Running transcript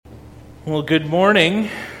Well, good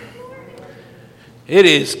morning. It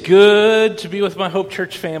is good to be with my Hope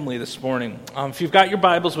Church family this morning. If you've got your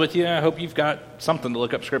Bibles with you, I hope you've got something to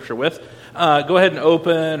look up Scripture with. Go ahead and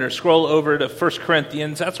open or scroll over to 1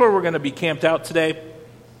 Corinthians. That's where we're going to be camped out today.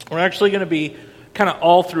 We're actually going to be kind of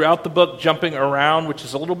all throughout the book, jumping around, which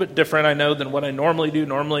is a little bit different, I know, than what I normally do.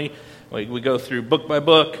 Normally, we go through book by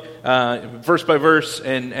book, verse by verse,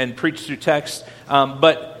 and preach through text.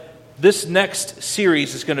 But this next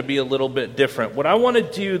series is going to be a little bit different. What I want to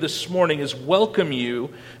do this morning is welcome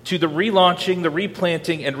you to the relaunching, the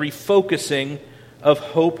replanting, and refocusing of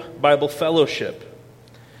Hope Bible Fellowship.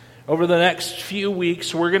 Over the next few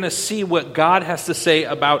weeks, we're going to see what God has to say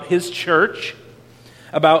about His church,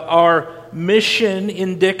 about our mission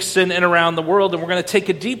in Dixon and around the world, and we're going to take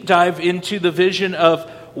a deep dive into the vision of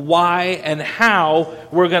why and how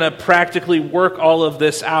we're going to practically work all of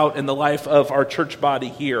this out in the life of our church body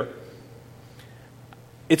here.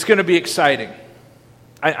 It's going to be exciting.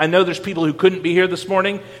 I know there's people who couldn't be here this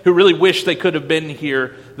morning who really wish they could have been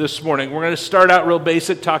here this morning. We're going to start out real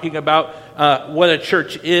basic, talking about what a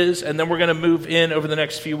church is, and then we're going to move in over the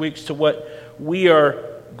next few weeks to what we are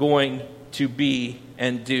going to be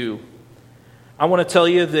and do. I want to tell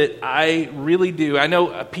you that I really do. I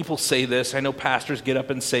know people say this. I know pastors get up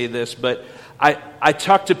and say this, but I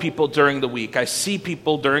talk to people during the week. I see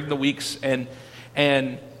people during the weeks, and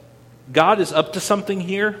God is up to something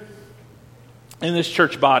here in this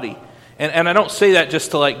church body. And I don't say that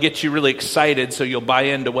just to get you really excited so you'll buy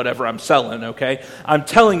into whatever I'm selling, okay? I'm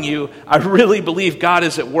telling you, I really believe God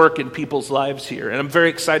is at work in people's lives here. And I'm very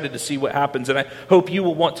excited to see what happens. And I hope you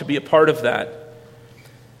will want to be a part of that.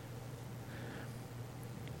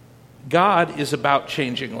 God is about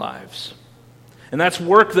changing lives. And that's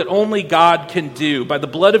work that only God can do. By the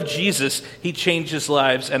blood of Jesus, He changes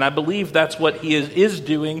lives. And I believe that's what He is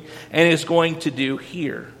doing and is going to do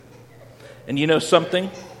here. And you know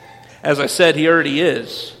something? As I said, He already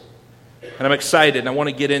is. And I'm excited and I want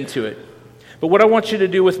to get into it. But what I want you to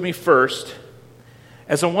do with me first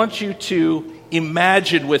is I want you to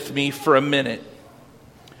imagine with me for a minute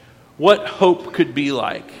what hope could be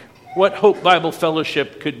like. What Hope Bible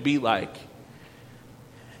Fellowship could be like.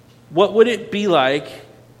 What would it be like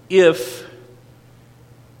if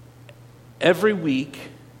every week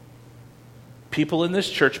people in this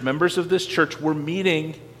church, members of this church, were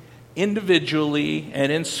meeting individually and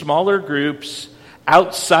in smaller groups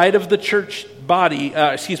outside of the church body,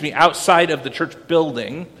 outside of the church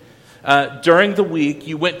building? During the week,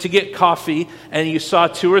 you went to get coffee and you saw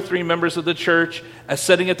 2 or 3 members of the church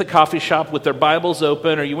sitting at the coffee shop with their Bibles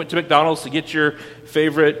open, or you went to McDonald's to get your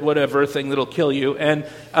favorite whatever thing that'll kill you, and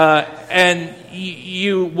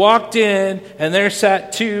you walked in and there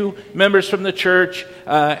sat 2 members from the church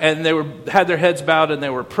and they had their heads bowed and they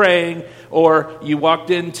were praying. Or you walked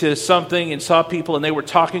into something and saw people and they were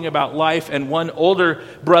talking about life, and one older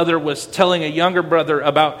brother was telling a younger brother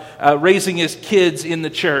about raising his kids in the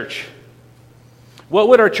church. What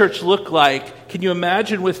would our church look like? Can you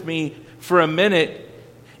imagine with me for a minute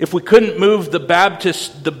if we couldn't move the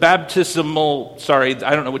baptismal, I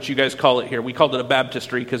don't know what you guys call it here. We called it a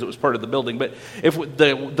baptistry because it was part of the building. But if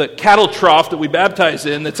the cattle trough that we baptize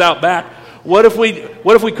in that's out back, what if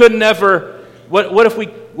we couldn't ever, what if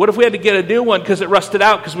we had to get a new one because it rusted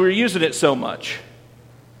out because we were using it so much?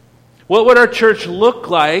 What would our church look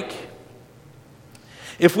like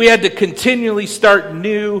if we had to continually start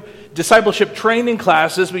new discipleship training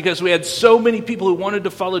classes because we had so many people who wanted to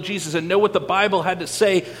follow Jesus and know what the Bible had to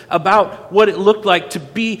say about what it looked like to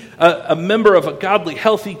be a member of a godly,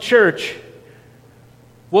 healthy church?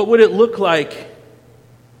 What would it look like?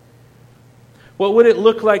 What would it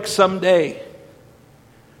look like someday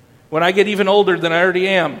when I get even older than I already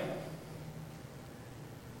am?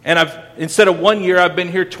 And instead of 1 year, I've been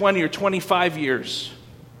here 20 or 25 years.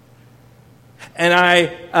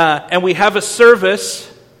 And we have a service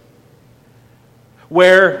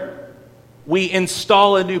where we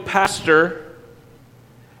install a new pastor,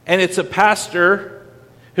 and it's a pastor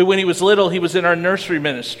who, when he was little, he was in our nursery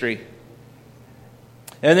ministry.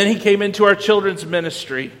 And then he came into our children's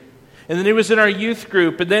ministry. And then he was in our youth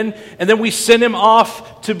group. And then we sent him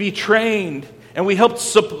off to be trained. And we helped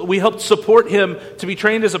support him to be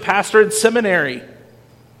trained as a pastor in seminary.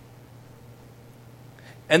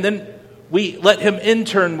 And then we let him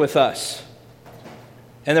intern with us.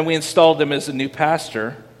 And then we installed him as a new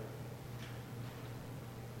pastor.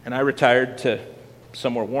 And I retired to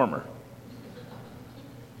somewhere warmer.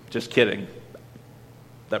 Just kidding.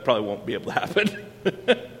 That probably won't be able to happen.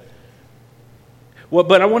 Well,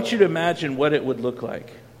 but I want you to imagine what it would look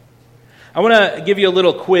like. I want to give you a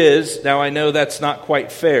little quiz. Now, I know that's not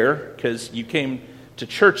quite fair because you came to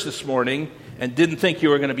church this morning and didn't think you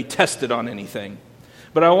were going to be tested on anything.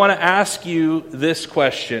 But I want to ask you this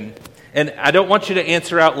question, and I don't want you to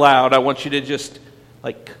answer out loud. I want you to just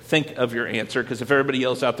think of your answer, because if everybody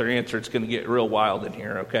yells out their answer, it's going to get real wild in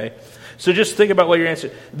here, okay? So just think about what your answer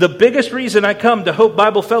is. The biggest reason I come to Hope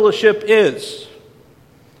Bible Fellowship is,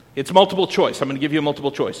 it's multiple choice. I'm going to give you a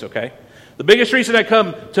multiple choice, okay? The biggest reason I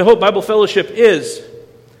come to Hope Bible Fellowship is,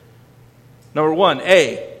 number one,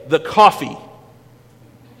 A, the coffee.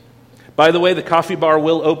 By the way, the coffee bar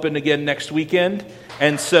will open again next weekend,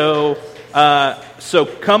 and so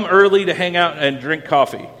come early to hang out and drink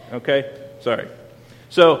coffee, okay? Sorry.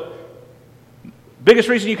 So, biggest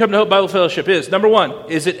reason you come to Hope Bible Fellowship is, number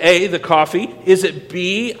one, is it A, the coffee? Is it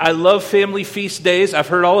B, I love family feast days? I've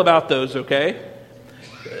heard all about those, okay?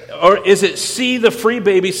 Or is it C, the free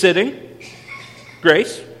babysitting?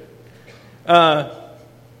 Grace?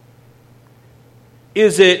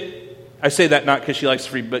 Is it, I say that not because she likes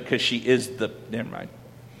free, but because she is never mind.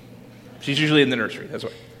 She's usually in the nursery, that's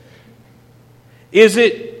why. Is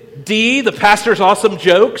it D, the pastor's awesome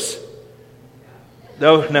jokes?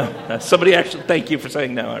 No. Somebody actually, thank you for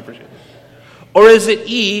saying no. I appreciate it. Or is it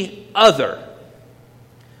E, other?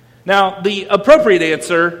 Now, the appropriate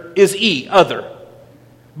answer is E, other.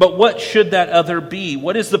 But what should that other be?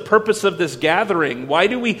 What is the purpose of this gathering? Why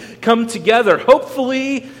do we come together?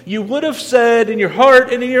 Hopefully, you would have said in your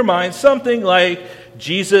heart and in your mind something like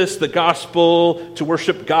Jesus, the gospel, to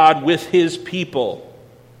worship God with his people.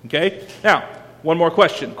 Okay? Now, one more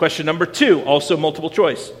question. Question number 2, also multiple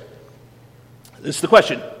choice. This is the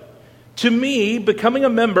question. To me, becoming a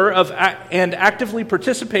member of and actively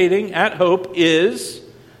participating at Hope is...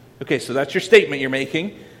 Okay, so that's your statement you're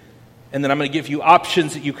making. And then I'm going to give you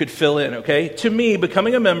options that you could fill in, okay? To me,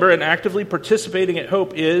 becoming a member and actively participating at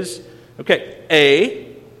Hope is... Okay,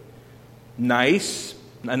 A, a nice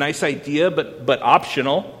idea, but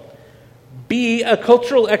optional. B, a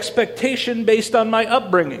cultural expectation based on my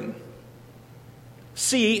upbringing.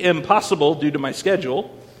 C, impossible due to my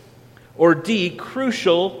schedule. Or D,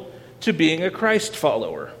 crucial to being a Christ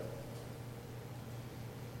follower.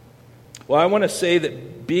 Well, I want to say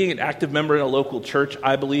that being an active member in a local church,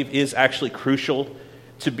 I believe, is actually crucial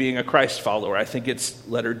to being a Christ follower. I think it's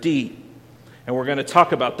letter D. And we're going to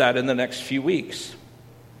talk about that in the next few weeks.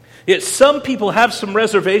 Yet some people have some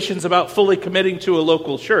reservations about fully committing to a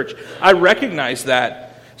local church. I recognize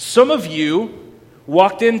that. Some of you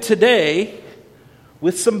walked in today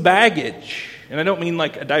with some baggage. And I don't mean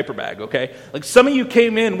like a diaper bag, okay? Like some of you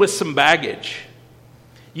came in with some baggage.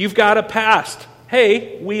 You've got a past.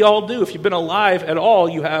 Hey, we all do. If you've been alive at all,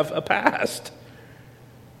 you have a past.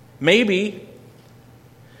 Maybe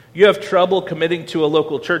you have trouble committing to a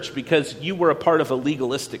local church because you were a part of a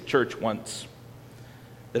legalistic church once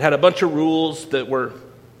that had a bunch of rules that were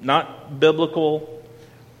not biblical,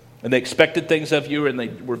 and they expected things of you, and they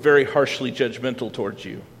were very harshly judgmental towards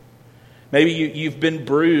you. Maybe you've been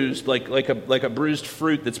bruised like a bruised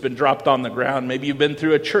fruit that's been dropped on the ground. Maybe you've been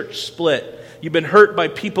through a church split. You've been hurt by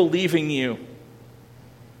people leaving you.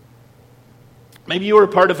 Maybe you were a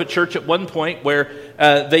part of a church at one point where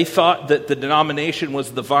they thought that the denomination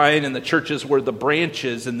was the vine and the churches were the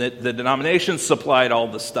branches, and that the denomination supplied all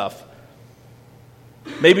the stuff.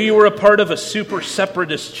 Maybe you were a part of a super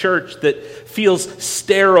separatist church that feels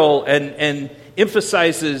sterile and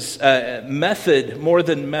emphasizes method more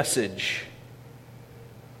than message.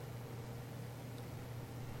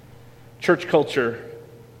 Church culture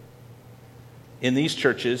in these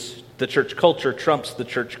churches, the church culture trumps the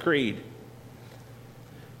church creed.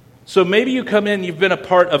 So maybe you come in, you've been a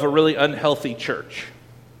part of a really unhealthy church.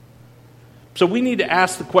 So we need to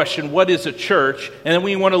ask the question, what is a church? And then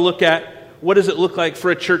we want to look at, what does it look like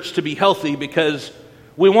for a church to be healthy? Because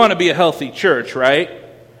we want to be a healthy church, right?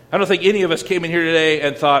 I don't think any of us came in here today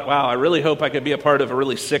and thought, wow, I really hope I could be a part of a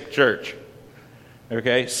really sick church.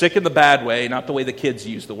 Okay? Sick in the bad way, not the way the kids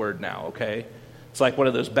use the word now, okay? It's like one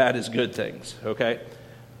of those bad is good things, okay?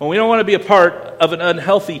 Well, we don't want to be a part of an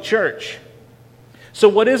unhealthy church. So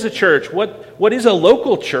what is a church? What is a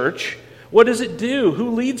local church? What does it do?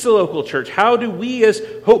 Who leads the local church? How do we as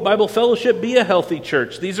Hope Bible Fellowship be a healthy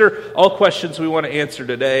church? These are all questions we want to answer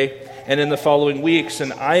today and in the following weeks.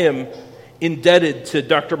 And I am indebted to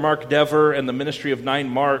Dr. Mark Dever and the Ministry of 9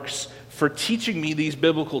 Marks for teaching me these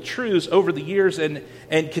biblical truths over the years and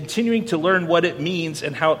continuing to learn what it means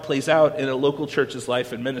and how it plays out in a local church's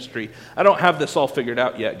life and ministry. I don't have this all figured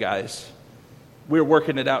out yet, guys. We're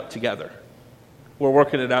working it out together. We're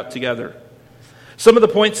working it out together. Some of the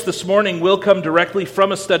points this morning will come directly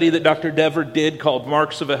from a study that Dr. Dever did called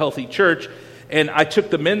Marks of a Healthy Church. And I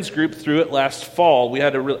took the men's group through it last fall. We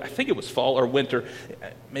had I think it was fall or winter.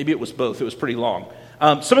 Maybe it was both. It was pretty long.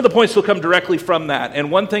 Some of the points will come directly from that. And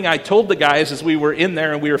one thing I told the guys as we were in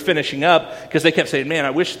there and we were finishing up, because they kept saying, man, I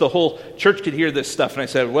wish the whole church could hear this stuff. And I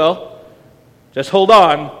said, well, just hold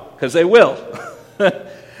on, because they will.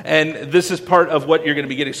 And this is part of what you're going to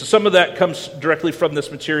be getting. So some of that comes directly from this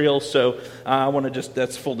material. So I want to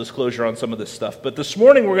that's full disclosure on some of this stuff. But this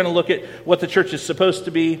morning we're going to look at what the church is supposed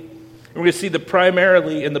to be. And we're going to see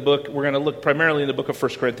primarily in the book of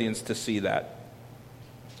 1 Corinthians to see that.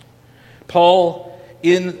 Paul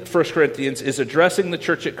in 1 Corinthians is addressing the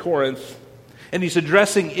church at Corinth, and he's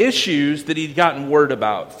addressing issues that he'd gotten word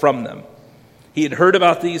about from them. He had heard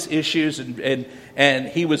about these issues, and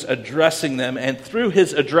he was addressing them. And through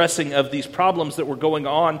his addressing of these problems that were going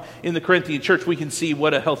on in the Corinthian church, we can see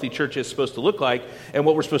what a healthy church is supposed to look like and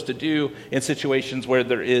what we're supposed to do in situations where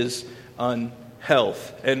there is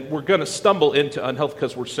unhealth. And we're going to stumble into unhealth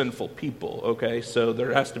because we're sinful people, okay? So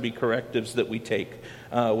there has to be correctives that we take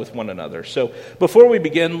with one another. So before we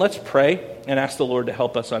begin, let's pray and ask the Lord to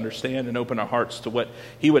help us understand and open our hearts to what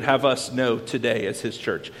he would have us know today as his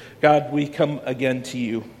church. God, we come again to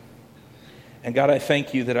you. And God, I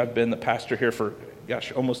thank you that I've been the pastor here for,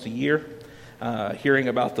 almost a year, hearing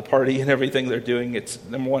about the party and everything they're doing. It's,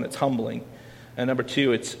 number one, it's humbling. And number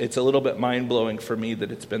two, it's a little bit mind-blowing for me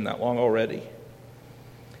that it's been that long already.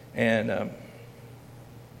 And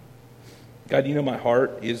God, you know my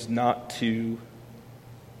heart is not to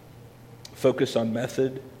focus on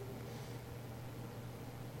method,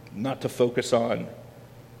 not to focus on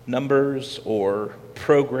numbers or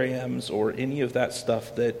programs or any of that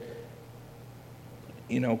stuff that,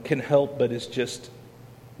 can help, but is just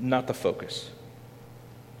not the focus.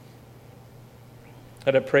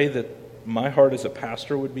 And I pray that my heart as a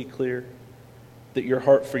pastor would be clear, that your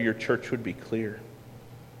heart for your church would be clear,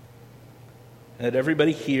 and that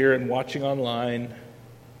everybody here and watching online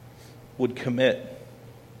would commit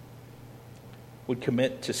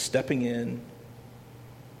to stepping in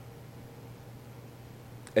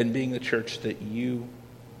and being the church that you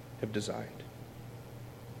have designed.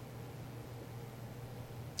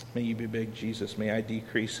 May you be big, Jesus. May I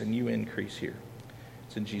decrease and you increase here.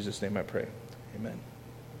 It's in Jesus' name I pray. Amen.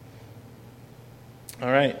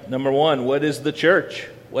 All right, number one, what is the church?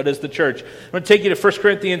 What is the church? I'm going to take you to 1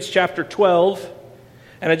 Corinthians chapter 12,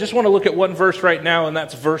 and I just want to look at one verse right now, and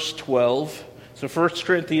that's verse 12. So 1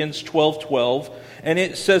 Corinthians 12:12, and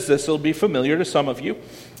it says this, it'll be familiar to some of you.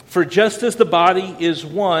 For just as the body is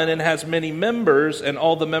one and has many members, and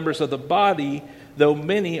all the members of the body, though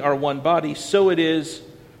many, are one body, so it is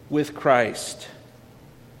with Christ.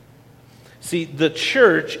 See, the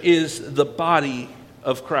church is the body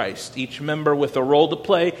of Christ. Each member with a role to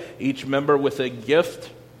play, each member with a gift,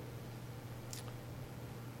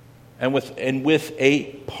 and with a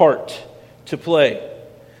part to play.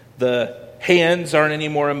 The hands aren't any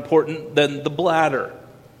more important than the bladder.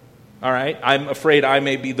 All right? I'm afraid I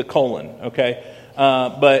may be the colon, okay?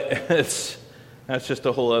 But that's just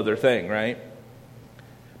a whole other thing, right?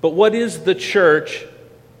 But what is the church?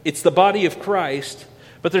 It's the body of Christ,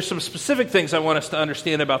 but there's some specific things I want us to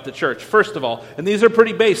understand about the church. First of all, and these are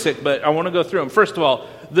pretty basic, but I want to go through them. First of all,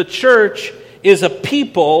 the church is a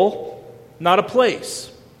people, not a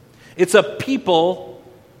place. It's a people,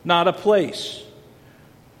 not a place.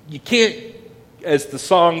 You can't, as the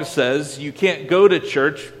song says, you can't go to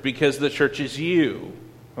church because the church is you,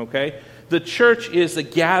 okay? The church is a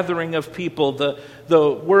gathering of people.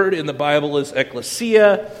 The word in the Bible is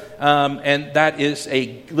ecclesia, and that is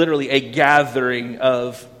literally a gathering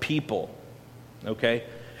of people, okay?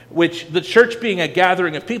 Which the church being a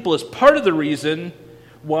gathering of people is part of the reason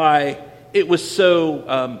why it was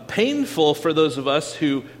so painful for those of us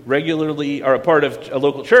who regularly are a part of a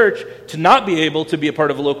local church to not be able to be a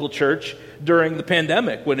part of a local church during the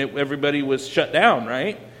pandemic when everybody was shut down,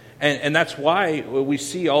 right? And that's why we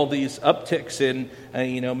see all these upticks in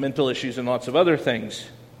mental issues and lots of other things.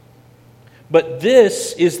 But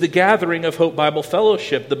this is the gathering of Hope Bible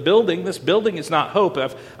Fellowship. This building is not Hope.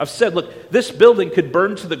 I've said, look, this building could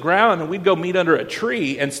burn to the ground and we'd go meet under a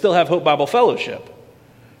tree and still have Hope Bible Fellowship.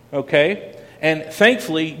 Okay? And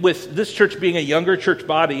thankfully, with this church being a younger church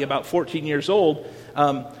body, about 14 years old,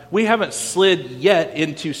 we haven't slid yet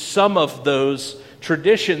into some of those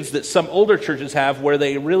traditions that some older churches have where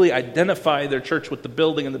they really identify their church with the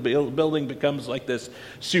building, and the building becomes like this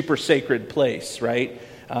super sacred place, right?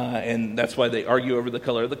 And that's why they argue over the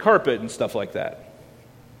color of the carpet and stuff like that.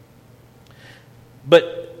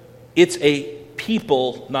 But it's a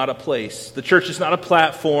people, not a place. The church is not a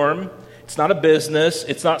platform. It's not a business.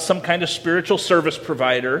 It's not some kind of spiritual service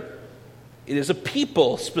provider. It is a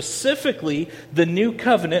people, specifically the new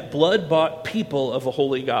covenant, blood-bought people of a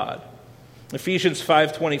holy God. Ephesians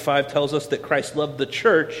 5:25 tells us that Christ loved the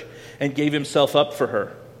church and gave himself up for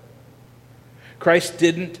her. Christ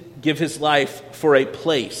didn't give his life for a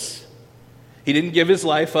place. He didn't give his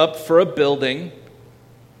life up for a building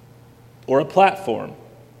or a platform.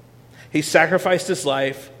 He sacrificed his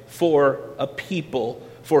life for a people,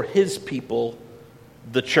 for his people,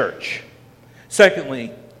 the church.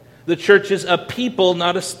 Secondly, the church is a people,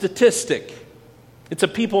 not a statistic. It's a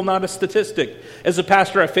people, not a statistic. As a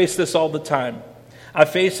pastor, I face this all the time. I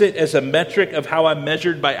face it as a metric of how I'm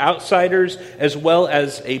measured by outsiders, as well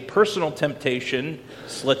as a personal temptation.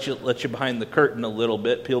 Just let you behind the curtain a little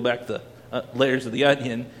bit, peel back the layers of the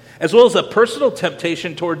onion, as well as a personal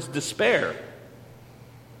temptation towards despair.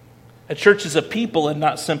 A church is a people and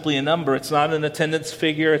not simply a number. It's not an attendance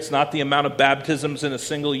figure. It's not the amount of baptisms in a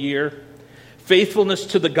single year. Faithfulness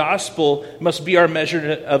to the gospel must be our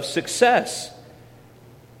measure of success.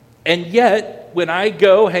 And yet, when I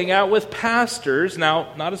go hang out with pastors,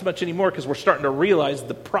 now, not as much anymore because we're starting to realize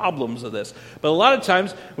the problems of this, but a lot of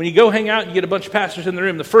times when you go hang out and you get a bunch of pastors in the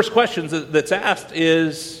room, the first question that's asked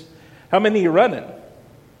is, how many are you running?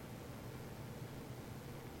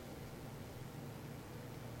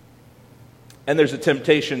 And there's a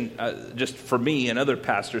temptation, just for me and other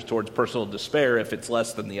pastors, towards personal despair if it's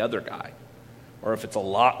less than the other guy, or if it's a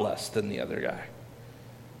lot less than the other guy.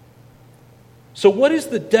 So what is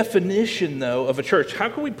the definition, though, of a church? How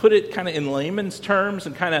can we put it kind of in layman's terms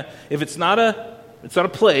and kind of, if it's not a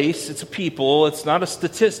place, it's a people, it's not a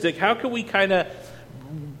statistic, how can we kind of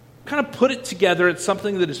put it together in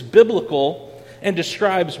something that is biblical and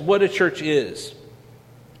describes what a church is?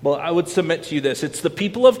 Well, I would submit to you this. It's the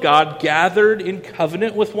people of God gathered in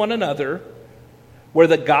covenant with one another, where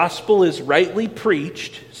the gospel is rightly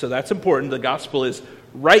preached. So that's important. The gospel is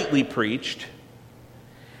rightly preached.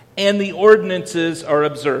 And the ordinances are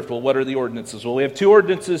observed. Well, what are the ordinances? Well, we have two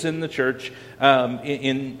ordinances in the church,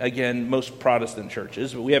 again, most Protestant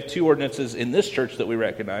churches. But we have two ordinances in this church that we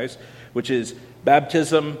recognize, which is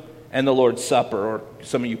baptism and the Lord's Supper, or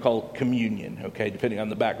some of you call it communion, okay, depending on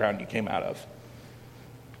the background you came out of.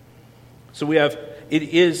 So it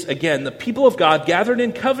is, again, the people of God gathered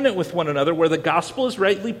in covenant with one another, where the gospel is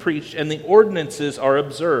rightly preached and the ordinances are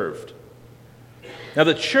observed. Now,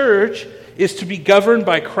 the church is to be governed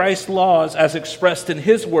by Christ's laws as expressed in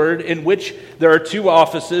his word, in which there are two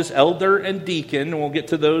offices, elder and deacon, and we'll get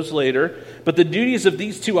to those later. But the duties of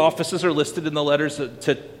these two offices are listed in the letters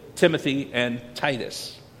to Timothy and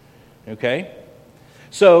Titus. Okay?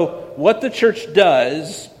 So, what the church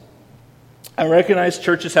does, I recognize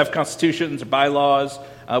churches have constitutions or bylaws,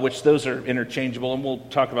 which those are interchangeable, and we'll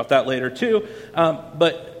talk about that later too.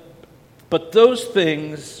 But those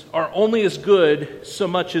things are only as good so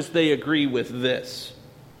much as they agree with this.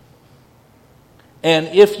 And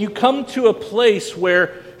if you come to a place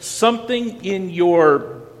where something in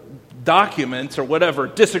your documents or whatever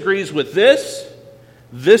disagrees with this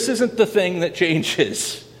isn't the thing that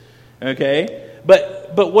changes. Okay?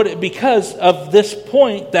 But because of this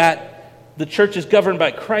point that the church is governed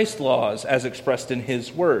by Christ's laws as expressed in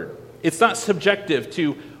his word. It's not subjective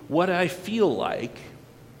to what I feel like.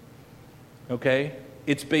 Okay?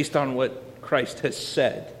 It's based on what Christ has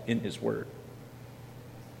said in his word.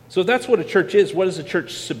 So that's what a church is. What is a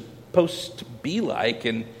church supposed to be like?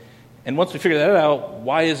 And once we figure that out,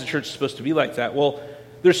 why is a church supposed to be like that? Well,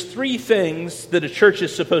 there's three things that a church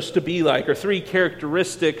is supposed to be like, or three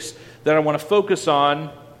characteristics that I want to focus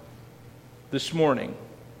on this morning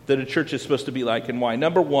that a church is supposed to be like, and why.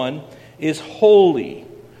 Number one is holy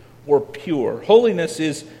or pure. Holiness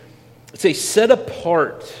is, it's a set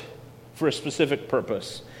apart for a specific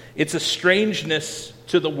purpose. It's a strangeness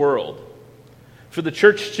to the world. For the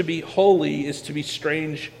church to be holy is to be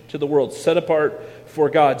strange to the world, set apart for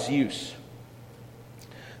God's use.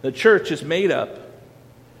 The church is made up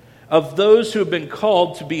of those who have been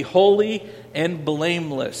called to be holy and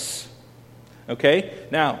blameless. Okay?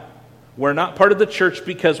 Now, we're not part of the church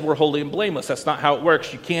because we're holy and blameless. That's not how it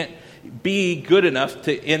works. You can't be good enough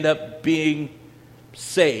to end up being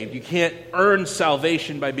saved. You can't earn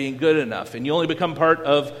salvation by being good enough. And you only become part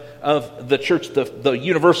of the church, the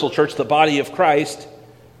universal church, the body of Christ,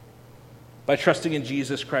 by trusting in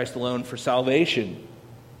Jesus Christ alone for salvation.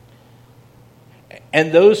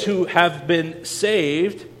 And those who have been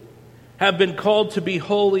saved have been called to be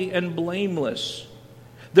holy and blameless.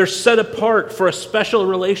 They're set apart for a special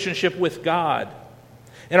relationship with God.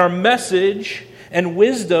 And our message and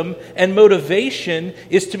wisdom and motivation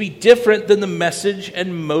is to be different than the message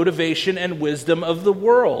and motivation and wisdom of the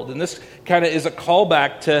world. And this kind of is a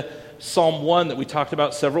callback to Psalm 1 that we talked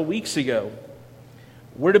about several weeks ago.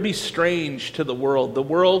 We're to be strange to the world. The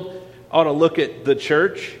world ought to look at the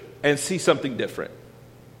church and see something different.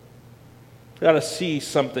 We've got to see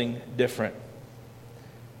something different.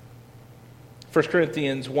 1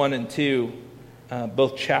 Corinthians 1 and 2,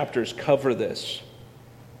 both chapters cover this.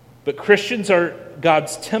 But Christians are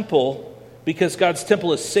God's temple. Because God's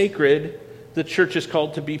temple is sacred, the church is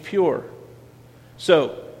called to be pure.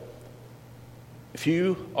 So, if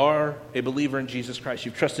you are a believer in Jesus Christ,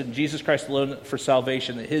 you've trusted in Jesus Christ alone for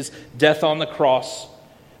salvation, that his death on the cross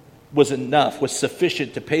was enough, was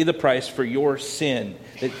sufficient to pay the price for your sin,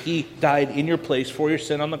 that he died in your place for your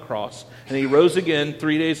sin on the cross, and he rose again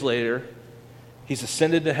 3 days later. He's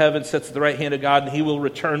ascended to heaven, sits at the right hand of God, and he will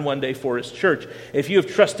return one day for his church. If you have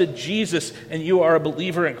trusted Jesus and you are a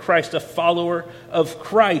believer in Christ, a follower of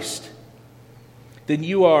Christ, then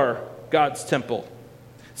you are God's temple.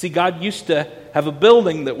 See, God used to have a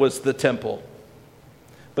building that was the temple.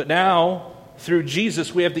 But now, through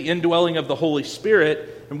Jesus, we have the indwelling of the Holy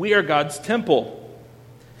Spirit, and we are God's temple.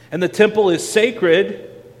 And the temple is sacred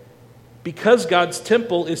because God's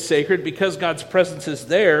temple is sacred, because God's presence is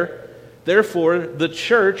there. Therefore, the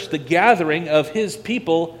church, the gathering of his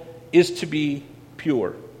people, is to be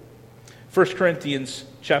pure. 1 Corinthians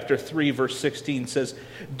chapter 3, verse 16 says,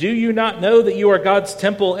 "Do you not know that you are God's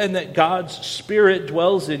temple and that God's Spirit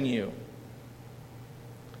dwells in you?"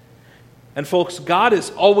 And folks, God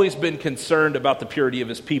has always been concerned about the purity of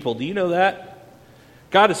his people. Do you know that?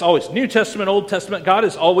 God has always, New Testament, Old Testament, God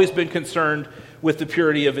has always been concerned with the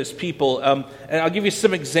purity of his people. And I'll give you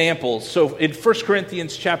some examples. So in 1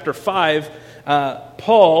 Corinthians chapter 5,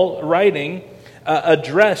 Paul, writing,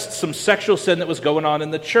 addressed some sexual sin that was going on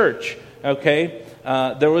in the church. Okay?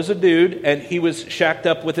 There was a dude, and he was shacked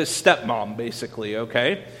up with his stepmom, basically.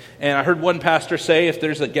 Okay? And I heard one pastor say, if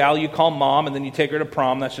there's a gal you call mom and then you take her to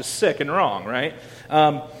prom, that's just sick and wrong, right?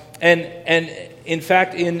 And in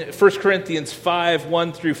fact, in 1 Corinthians 5,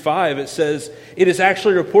 1 through 5, it says, "It is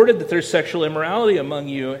actually reported that there's sexual immorality among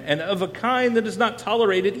you, and of a kind that is not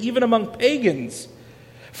tolerated even among pagans.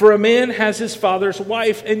 For a man has his father's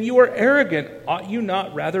wife, and you are arrogant. Ought you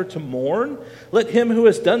not rather to mourn? Let him who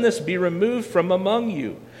has done this be removed from among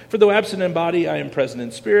you. For though absent in body, I am present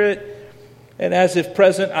in spirit, and as if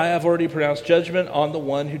present, I have already pronounced judgment on the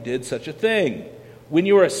one who did such a thing. When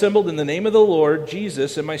you are assembled in the name of the Lord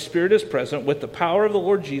Jesus, and my spirit is present, with the power of the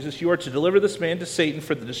Lord Jesus, you are to deliver this man to Satan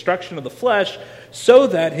for the destruction of the flesh, so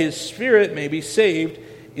that his spirit may be saved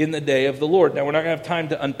in the day of the Lord." Now, we're not going to have time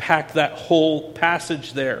to unpack that whole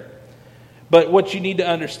passage there. But what you need to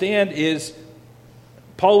understand is,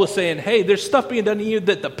 Paul was saying, hey, there's stuff being done to you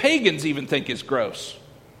that the pagans even think is gross.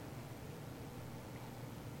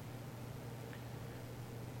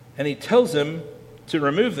 And he tells him to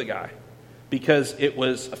remove the guy, because it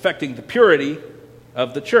was affecting the purity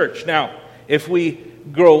of the church. Now, if we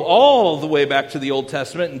go all the way back to the Old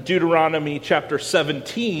Testament, in Deuteronomy chapter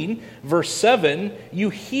 17, verse 7, you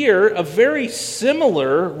hear a very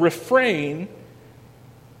similar refrain.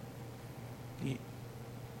 You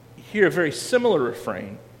hear a very similar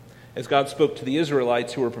refrain as God spoke to the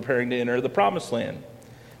Israelites who were preparing to enter the promised land.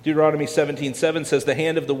 Deuteronomy 17:7 says, "The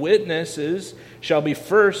hand of the witnesses shall be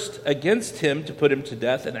first against him to put him to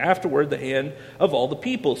death, and afterward the hand of all the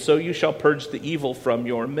people. So you shall purge the evil from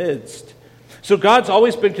your midst." So God's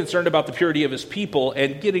always been concerned about the purity of his people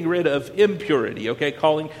and getting rid of impurity. Okay,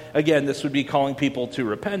 this would be calling people to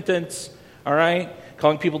repentance. All right,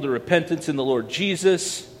 calling people to repentance in the Lord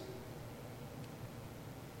Jesus.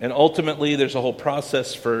 And ultimately, there's a whole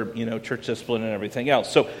process for, church discipline and everything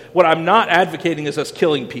else. So what I'm not advocating is us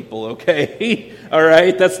killing people, okay? All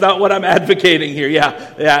right? That's not what I'm advocating here.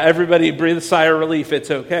 Yeah, everybody breathe a sigh of relief. It's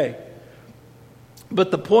okay. But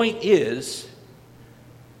the point is,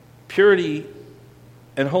 purity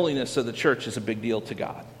and holiness of the church is a big deal to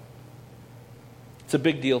God. It's a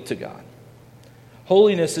big deal to God.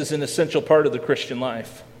 Holiness is an essential part of the Christian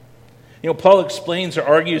life. Paul explains or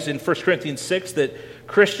argues in 1 Corinthians 6 that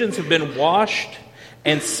Christians have been washed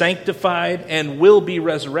and sanctified and will be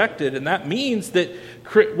resurrected. And that means that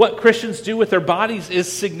what Christians do with their bodies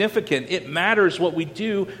is significant. It matters what we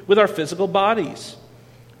do with our physical bodies.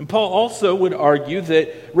 And Paul also would argue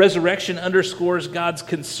that resurrection underscores God's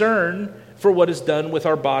concern for what is done with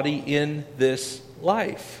our body in this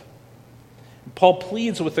life. Paul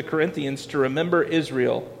pleads with the Corinthians to remember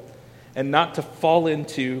Israel and not to fall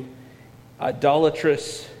into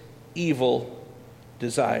idolatrous, evil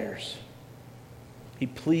desires. He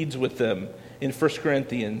pleads with them in 1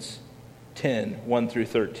 Corinthians 10, 1 through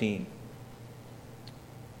 13.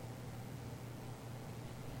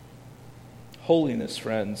 Holiness,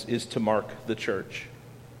 friends, is to mark the church.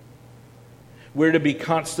 We're to be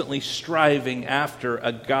constantly striving after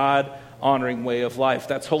a God honoring way of life.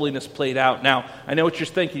 That's holiness played out. Now, I know what you're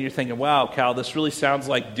thinking. You're thinking, wow, Cal, this really sounds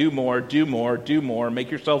like do more, do more, do more,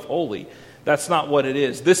 make yourself holy. That's not what it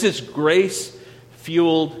is. This is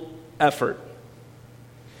grace-fueled effort.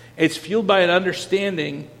 It's fueled by an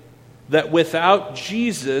understanding that without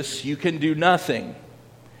Jesus, you can do nothing.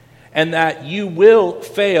 And that you will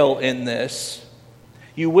fail in this.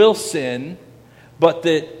 You will sin, but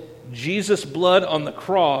that Jesus' blood on the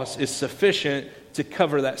cross is sufficient to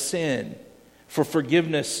cover that sin, for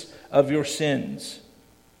forgiveness of your sins.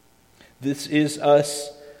 This is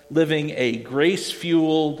us living a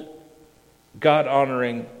grace-fueled,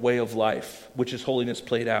 God-honoring way of life, which is holiness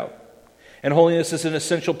played out. And holiness is an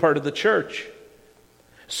essential part of the church.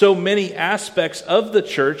 So many aspects of the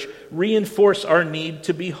church reinforce our need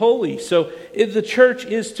to be holy. So if the church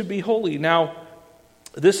is to be holy. Now,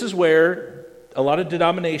 this is where a lot of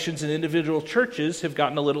denominations and individual churches have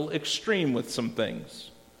gotten a little extreme with some things.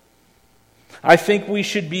 I think we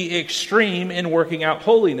should be extreme in working out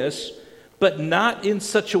holiness, but not in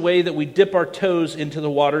such a way that we dip our toes into the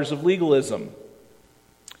waters of legalism,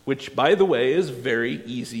 which, by the way, is very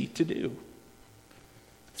easy to do.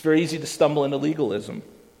 It's very easy to stumble into legalism.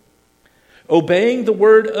 Obeying the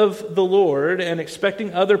word of the Lord and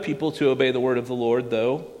expecting other people to obey the word of the Lord,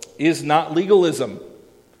 though, is not legalism.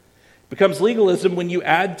 It becomes legalism when you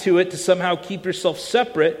add to it to somehow keep yourself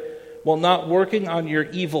separate while not working on your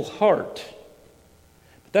evil heart.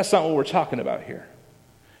 But that's not what we're talking about here.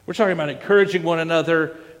 We're talking about encouraging one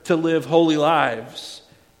another to live holy lives.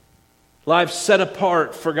 Lives set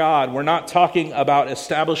apart for God. We're not talking about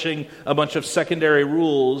establishing a bunch of secondary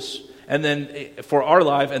rules and then for our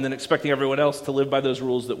life and then expecting everyone else to live by those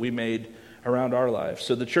rules that we made around our lives.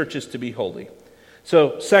 So the church is to be holy.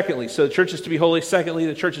 So the church is to be holy. Secondly,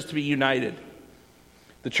 the church is to be united.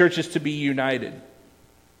 The church is to be united.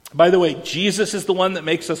 By the way, Jesus is the one that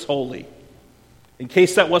makes us holy. In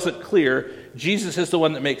case that wasn't clear, Jesus is the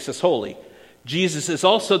one that makes us holy. Jesus is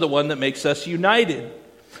also the one that makes us united.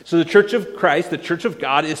 So the church of Christ, the church of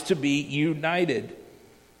God, is to be united.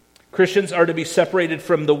 Christians are to be separated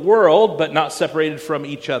from the world, but not separated from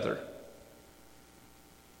each other.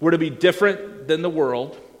 We're to be different than the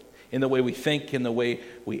world in the way we think, in the way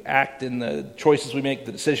we act, in the choices we make,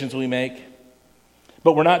 the decisions we make.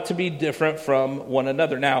 But we're not to be different from one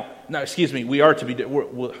another. We are to be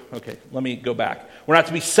okay, let me go back. We're not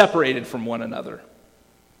to be separated from one another.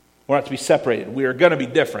 We're not to be separated. We are going to be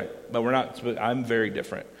different, but we're not. I'm very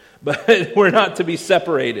different. But we're not to be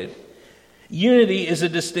separated. Unity is a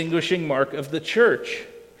distinguishing mark of the church.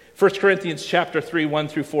 1 Corinthians chapter 3, 1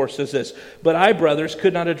 through 4 says this, "But I, brothers,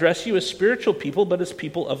 could not address you as spiritual people, but as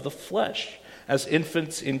people of the flesh, as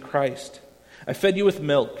infants in Christ. I fed you with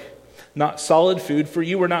milk, not solid food, for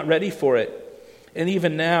you were not ready for it. And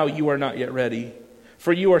even now you are not yet ready,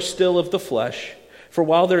 for you are still of the flesh. For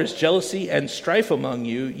while there is jealousy and strife among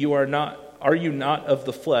you, are you not of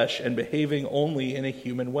the flesh and behaving only in a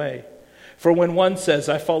human way? For when one says,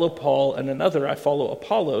 I follow Paul, and another, I follow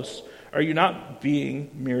Apollos, are you not being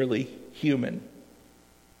merely human?"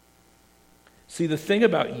 See, the thing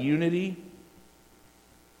about unity,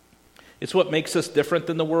 it's what makes us different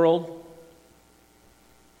than the world.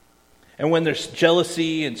 And when there's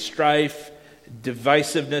jealousy and strife,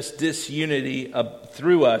 divisiveness, disunity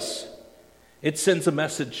through us, it sends a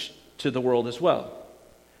message to the world as well.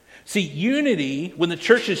 See, unity, when the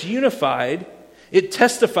church is unified, it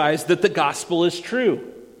testifies that the gospel is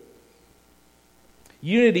true.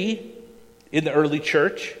 Unity in the early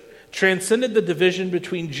church transcended the division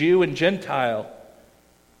between Jew and Gentile.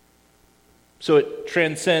 So it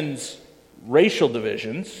transcends racial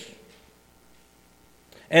divisions.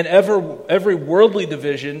 And every worldly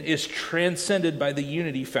division is transcended by the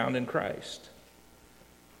unity found in Christ.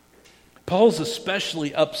 Paul's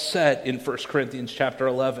especially upset in 1 Corinthians chapter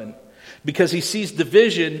 11 because he sees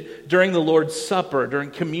division during the Lord's Supper,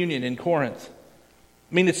 during communion in Corinth.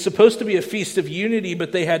 I mean, it's supposed to be a feast of unity,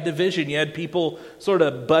 but they had division. You had people sort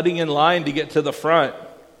of butting in line to get to the front.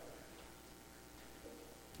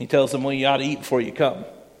 He tells them, well, you ought to eat before you come.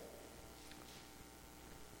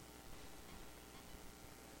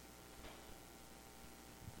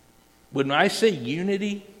 When I say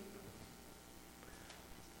unity,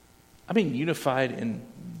 I mean unified in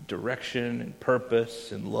direction and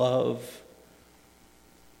purpose and love.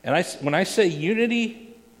 And when I say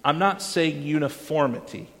unity, I'm not saying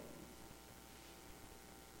uniformity.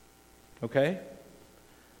 Okay?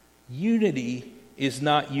 Unity is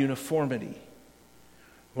not uniformity.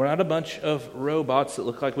 We're not a bunch of robots that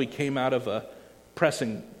look like we came out of a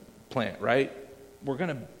pressing plant, right? We're going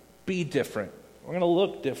to be different. We're going to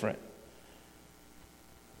look different.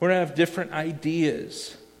 We're going to have different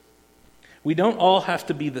ideas. We don't all have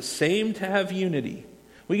to be the same to have unity.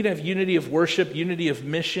 We can have unity of worship, unity of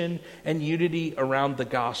mission, and unity around the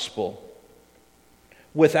gospel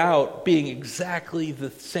without being exactly the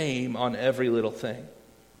same on every little thing.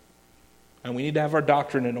 And we need to have our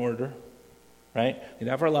doctrine in order, right? We need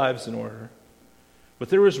to have our lives in order. But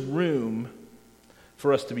there is room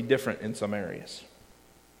for us to be different in some areas.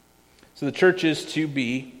 So the church is to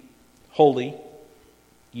be holy,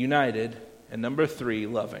 united, and number 3,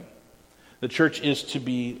 loving. The church is to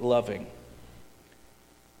be loving.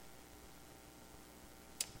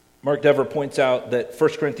 Mark Dever points out that 1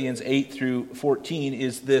 Corinthians 8 through 14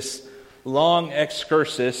 is this long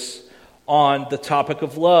excursus on the topic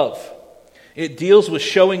of love. It deals with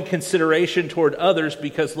showing consideration toward others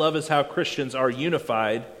because love is how Christians are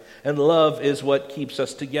unified, and love is what keeps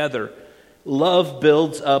us together. Love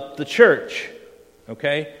builds up the church.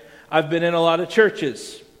 Okay? I've been in a lot of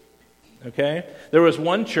churches. Okay? There was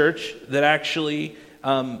one church that actually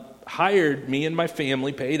hired me and my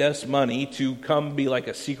family, paid us money to come be like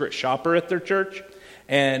a secret shopper at their church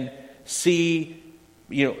and see,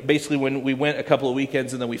 basically when we went a couple of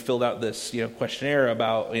weekends and then we filled out this, questionnaire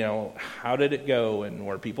about, how did it go and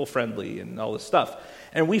were people friendly and all this stuff.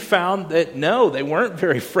 And we found that no, they weren't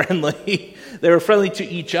very friendly. They were friendly to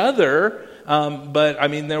each other, but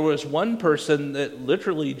there was one person that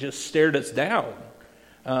literally just stared us down.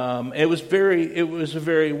 It was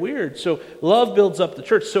very weird. So love builds up the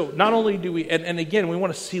church. So not only do we, and again, we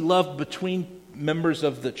want to see love between members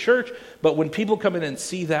of the church, but when people come in and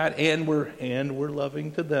see that, and we're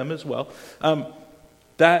loving to them as well,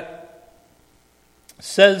 that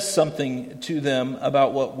says something to them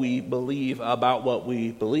about what we believe.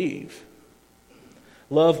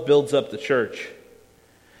 Love builds up the church.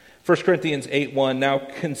 1 Corinthians 8:1, now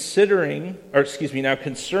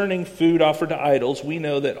concerning food offered to idols, we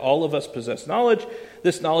know that all of us possess knowledge.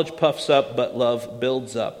 This knowledge puffs up, but love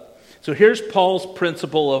builds up. So here's Paul's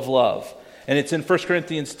principle of love, and it's in 1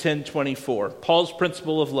 Corinthians 10:24. Paul's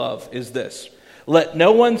principle of love is this: let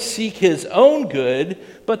no one seek his own good,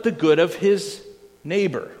 but the good of his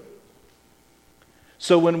neighbor.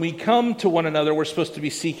 So when we come to one another, we're supposed to be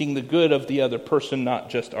seeking the good of the other person, not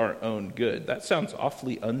just our own good. That sounds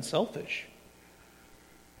awfully unselfish.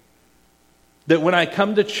 That when I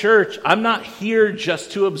come to church, I'm not here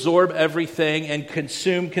just to absorb everything and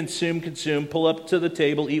consume, pull up to the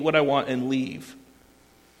table, eat what I want, and leave.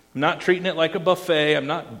 I'm not treating it like a buffet. I'm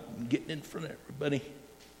not getting in front of everybody.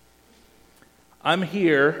 I'm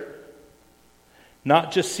here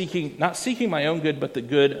not seeking my own good, but the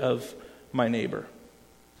good of my neighbor.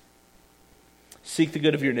 Seek the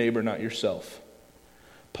good of your neighbor, not yourself.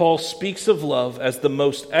 Paul speaks of love as the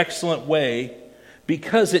most excellent way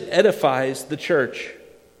because it edifies the church.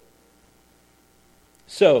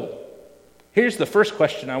 So, here's the first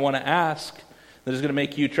question I want to ask that is going to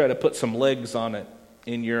make you try to put some legs on it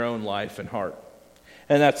in your own life and heart.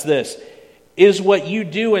 And that's this: is what you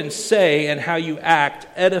do and say and how you act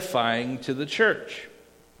edifying to the church?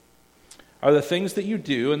 Are the things that you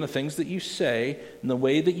do and the things that you say and the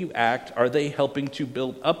way that you act, are they helping to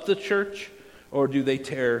build up the church, or do they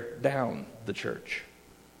tear down the church?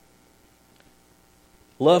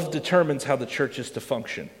 Love determines how the church is to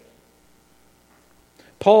function.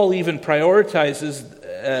 Paul even prioritizes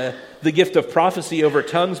the gift of prophecy over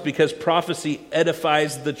tongues because prophecy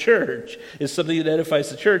edifies the church, is something that edifies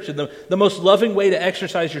the church. And the most loving way to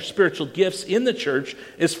exercise your spiritual gifts in the church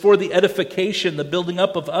is for the edification, the building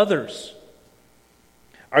up of others.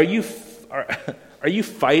 Are you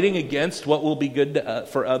fighting against what will be good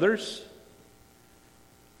for others?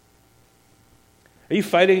 Are you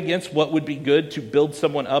fighting against what would be good to build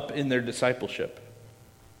someone up in their discipleship?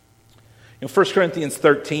 1 Corinthians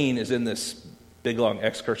 13 is in this big long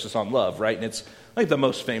excursus on love, right? And it's like the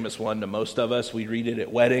most famous one to most of us. We read it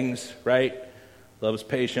at weddings, right? Love is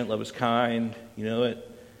patient, love is kind, you know it.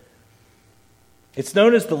 It's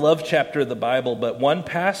known as the love chapter of the Bible, but one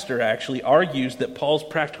pastor actually argues that Paul's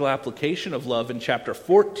practical application of love in chapter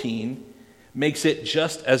 14 makes it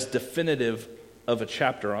just as definitive of a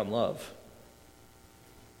chapter on love.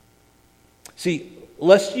 See,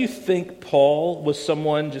 lest you think Paul was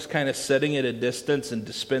someone just kind of sitting at a distance and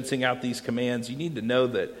dispensing out these commands, you need to know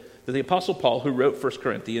that the Apostle Paul, who wrote 1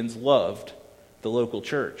 Corinthians, loved the local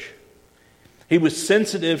church. He was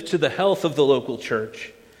sensitive to the health of the local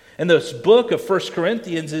church. And this book of 1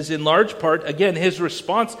 Corinthians is in large part, again, his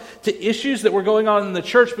response to issues that were going on in the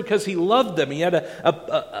church because he loved them. He had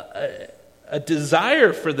a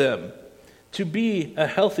desire for them to be a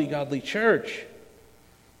healthy, godly church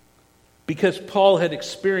because Paul had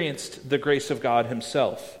experienced the grace of God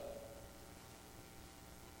himself.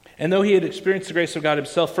 And though he had experienced the grace of God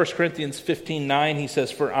himself, 1 Corinthians 15:9, he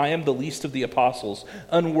says, "For I am the least of the apostles,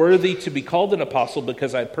 unworthy to be called an apostle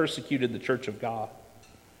because I persecuted the church of God."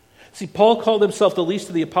 See, Paul called himself the least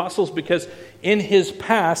of the apostles because in his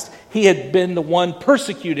past, he had been the one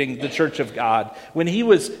persecuting the church of God. When he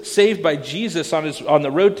was saved by Jesus on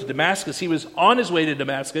the road to Damascus, he was on his way to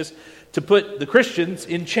Damascus to put the Christians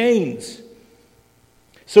in chains.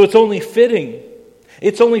 So it's only fitting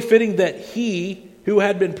that he, who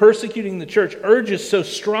had been persecuting the church, urges so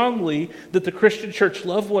strongly that the Christian church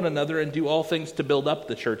love one another and do all things to build up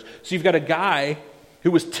the church. So you've got a guy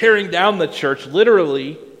who was tearing down the church,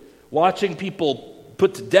 literally watching people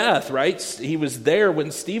put to death, right? He was there when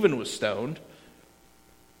Stephen was stoned.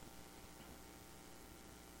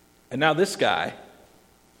 And now this guy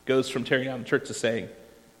goes from tearing down the church to saying,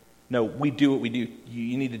 no, we do what we do.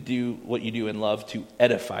 You need to do what you do in love to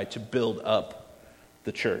edify, to build up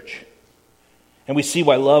the church. And we see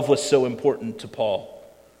why love was so important to Paul.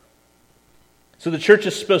 So the church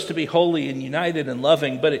is supposed to be holy and united and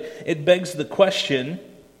loving, but it begs the question,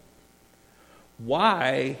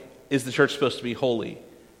 why is the church supposed to be holy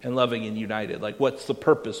and loving and united? Like, what's the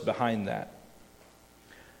purpose behind that?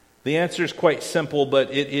 The answer is quite simple, but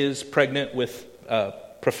it is pregnant with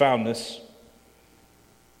profoundness.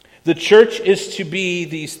 The church is to be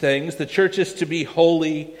these things. The church is to be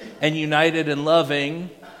holy and united and loving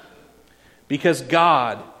because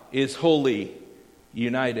God is holy,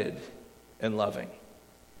 united, and loving.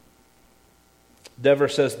 Dever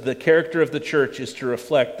says the character of the church is to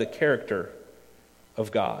reflect the character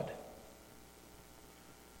of God.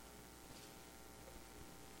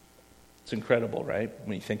 It's incredible, right?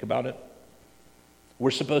 When you think about it.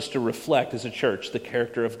 We're supposed to reflect as a church the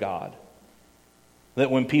character of God. That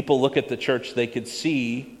when people look at the church, they could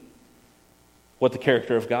see what the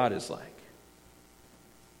character of God is like.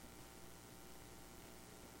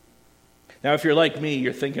 Now, if you're like me,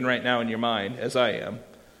 you're thinking right now in your mind, as I am,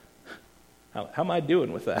 how am I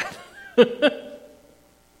doing with that?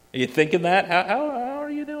 Are you thinking that? How are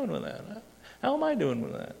you doing with that? How am I doing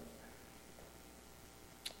with that?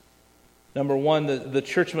 Number one, the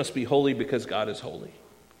church must be holy because God is holy.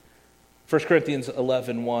 1 Corinthians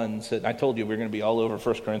 11:1 said, I told you we're going to be all over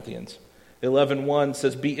 1 Corinthians. 11:1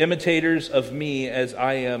 says, "Be imitators of me as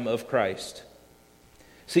I am of Christ."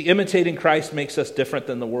 See, imitating Christ makes us different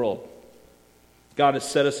than the world. God has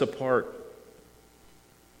set us apart.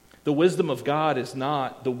 The wisdom of God is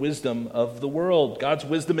not the wisdom of the world. God's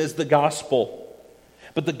wisdom is the gospel.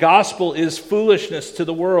 But the gospel is foolishness to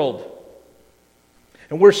the world.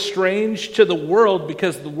 And we're strange to the world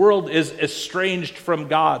because the world is estranged from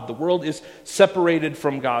God. The world is separated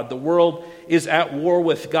from God. The world is at war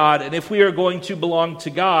with God. And if we are going to belong to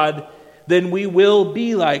God, then we will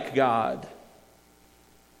be like God.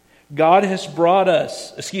 God has bought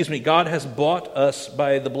us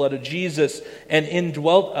by the blood of Jesus and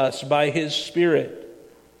indwelt us by His Spirit.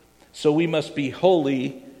 So we must be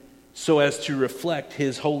holy so as to reflect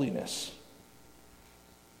His holiness.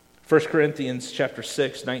 1 Corinthians chapter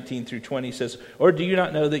 6, 19 through 20 says, "Or do you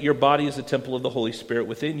not know that your body is a temple of the Holy Spirit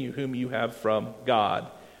within you, whom you have from God?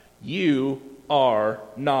 You are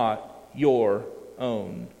not your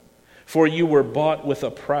own. For you were bought with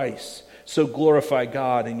a price. So glorify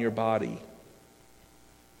God in your body."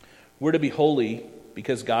 We're to be holy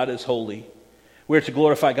because God is holy. We're to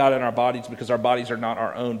glorify God in our bodies because our bodies are not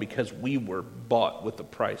our own, because we were bought with the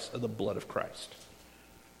price of the blood of Christ.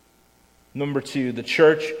 Number two, the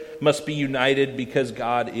church must be united because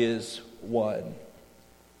God is one.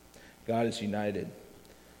 God is united.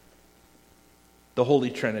 The Holy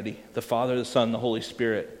Trinity, the Father, the Son, the Holy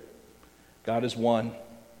Spirit. God is one.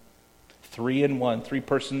 3 in 1, 3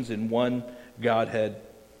 persons in one Godhead.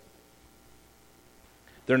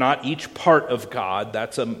 They're not each part of God.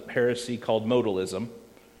 That's a heresy called modalism.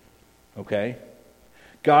 Okay?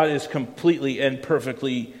 God is completely and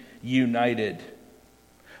perfectly united.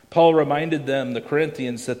 Paul reminded them, the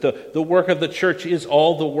Corinthians, that the work of the church is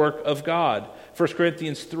all the work of God. 1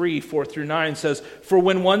 Corinthians 3, 4 through 9 says, "For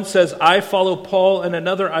when one says, 'I follow Paul,' and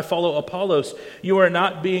another, 'I follow Apollos,' are you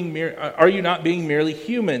not being merely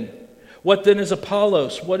human? What then is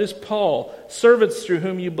Apollos? What is Paul? Servants through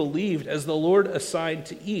whom you believed, as the Lord assigned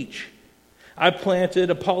to each. I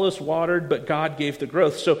planted, Apollos watered, but God gave the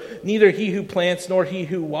growth. So neither he who plants nor he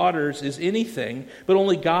who waters is anything, but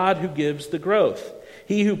only God who gives the growth.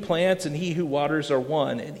 He who plants and he who waters are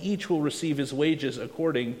one, and each will receive his wages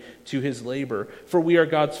according to his labor. For we are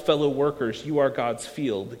God's fellow workers. You are God's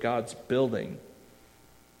field, God's building."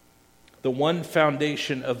 The one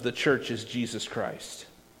foundation of the church is Jesus Christ.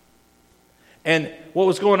 And what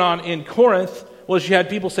was going on in Corinth was you had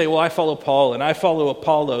people say, well, I follow Paul and I follow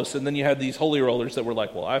Apollos, and then you had these holy rollers that were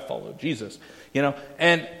like, well, I follow Jesus,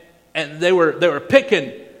 and they were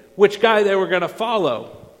picking which guy they were going to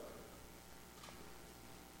follow.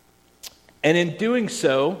 And in doing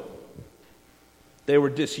so, they were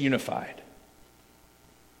disunified.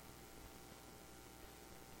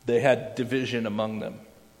 They had division among them.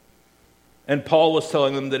 And Paul was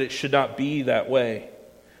telling them that it should not be that way.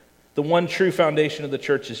 The one true foundation of the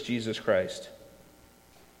church is Jesus Christ.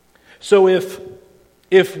 So if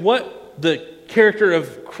what the character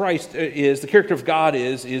of Christ is, the character of God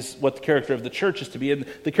is what the character of the church is to be, and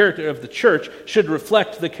the character of the church should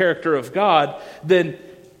reflect the character of God, then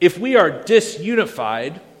if we are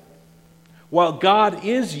disunified while God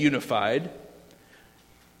is unified,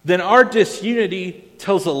 then our disunity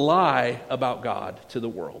tells a lie about God to the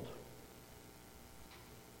world.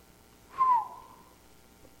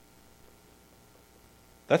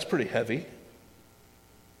 That's pretty heavy.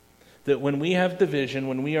 That when we have division,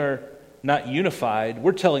 when we are not unified,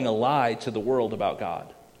 we're telling a lie to the world about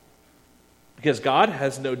God. Because God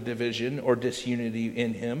has no division or disunity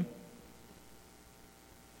in him.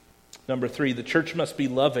 Number 3, the church must be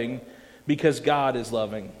loving because God is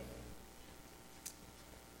loving.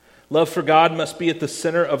 Love for God must be at the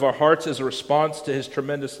center of our hearts as a response to his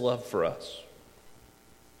tremendous love for us.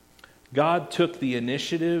 God took the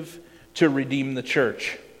initiative to redeem the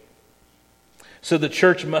church. So the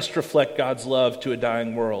church must reflect God's love to a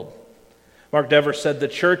dying world. Mark Dever said, the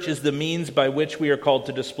church is the means by which we are called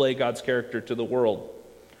to display God's character to the world.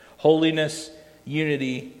 Holiness,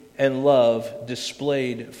 unity, and love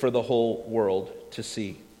displayed for the whole world to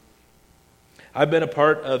see. I've been a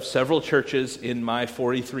part of several churches in my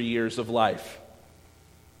 43 years of life.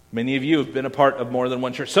 Many of you have been a part of more than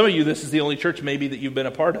one church. Some of you, this is the only church maybe that you've been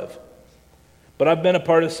a part of. But I've been a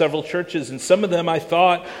part of several churches, and some of them I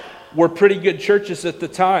thought were pretty good churches at the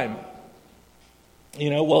time.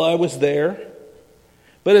 While I was there.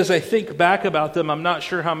 But as I think back about them, I'm not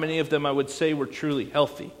sure how many of them I would say were truly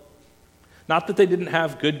healthy. Not that they didn't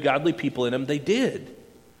have good, godly people in them. They did.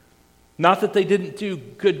 Not that they didn't do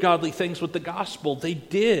good, godly things with the gospel. They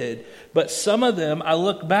did. But some of them, I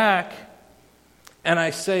look back and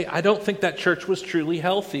I say, I don't think that church was truly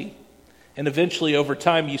healthy. And eventually, over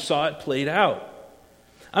time, you saw it played out.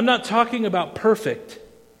 I'm not talking about perfect.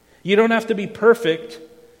 You don't have to be perfect.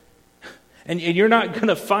 And you're not going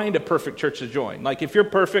to find a perfect church to join. Like, if you're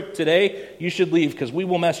perfect today, you should leave because we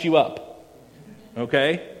will mess you up.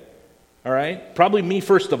 Okay? All right? Probably me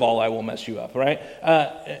first of all, I will mess you up, right?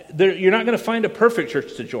 You're not going to find a perfect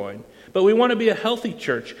church to join. But we want to be a healthy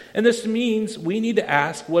church. And this means we need to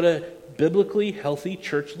ask what a biblically healthy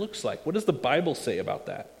church looks like. What does the Bible say about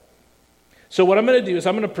that? So what I'm going to do is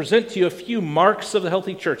I'm going to present to you a few marks of the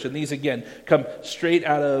healthy church. And these, again, come straight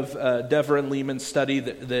out of Dever and Lehman's study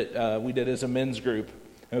that we did as a men's group.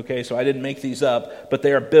 Okay, so I didn't make these up, but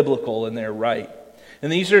they are biblical and they're right.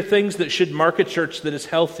 And these are things that should mark a church that is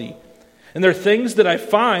healthy. And they're things that I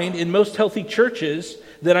find in most healthy churches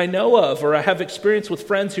that I know of, or I have experience with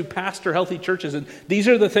friends who pastor healthy churches. And these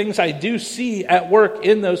are the things I do see at work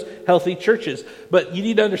in those healthy churches. But you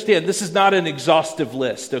need to understand, this is not an exhaustive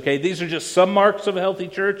list, okay? These are just some marks of a healthy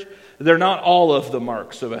church. They're not all of the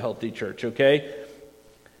marks of a healthy church, okay?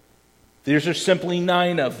 These are simply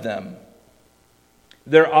 9 of them.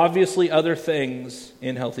 There are obviously other things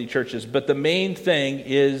in healthy churches, but the main thing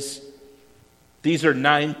is these are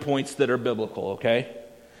 9 points that are biblical, okay?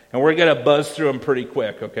 And we're going to buzz through them pretty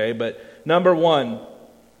quick, okay? But number 1,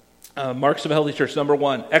 marks of a healthy church. Number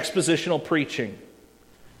 1, expositional preaching.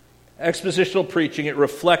 Expositional preaching, it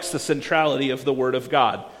reflects the centrality of the Word of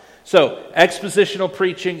God. So, expositional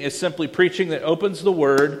preaching is simply preaching that opens the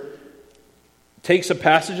Word, takes a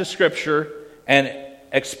passage of Scripture, and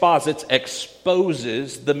exposes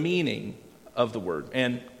the meaning of the Word,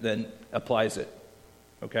 and then applies it,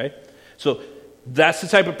 okay? So, that's the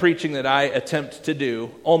type of preaching that I attempt to do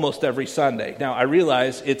almost every Sunday. Now, I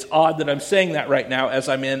realize it's odd that I'm saying that right now as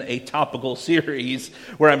I'm in a topical series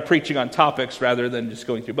where I'm preaching on topics rather than just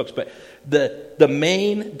going through books. But the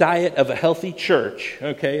main diet of a healthy church,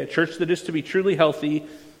 okay, a church that is to be truly healthy,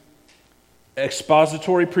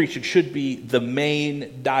 expository preaching should be the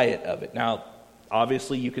main diet of it. Now,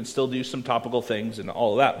 obviously, you can still do some topical things and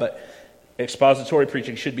all of that, but expository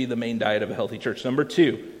preaching should be the main diet of a healthy church. Number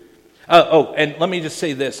 2, and let me just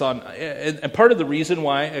say this, and part of the reason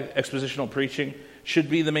why expositional preaching should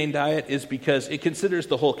be the main diet is because it considers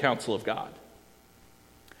the whole counsel of God.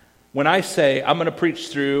 When I say I'm going to preach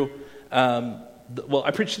through,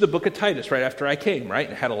 I preached through the book of Titus right after I came, right?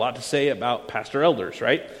 And had a lot to say about pastor elders,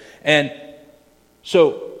 right? And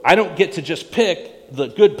so I don't get to just pick the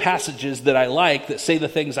good passages that I like that say the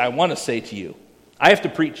things I want to say to you. I have to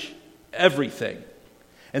preach everything.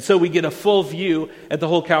 And so we get a full view at the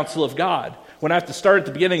whole counsel of God. When I have to start at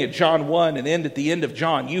the beginning at John 1 and end at the end of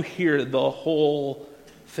John, you hear the whole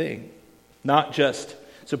thing, not just...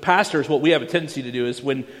 So pastors, what we have a tendency to do is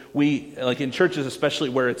when we, like in churches especially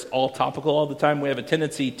where it's all topical all the time, we have a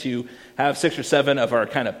tendency to have 6 or 7 of our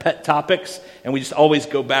kind of pet topics, and we just always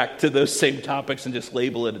go back to those same topics and just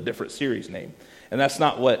label it a different series name. And that's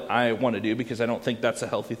not what I want to do, because I don't think that's a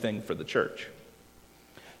healthy thing for the church.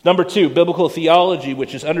 Number 2, biblical theology,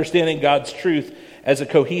 which is understanding God's truth as a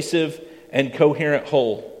cohesive and coherent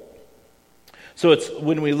whole. So it's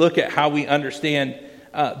when we look at how we understand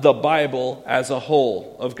the Bible as a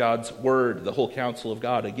whole of God's Word, the whole counsel of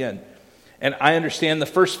God again. And I understand the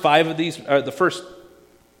first 5 of these, the first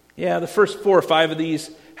 4 or 5 of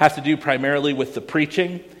these have to do primarily with the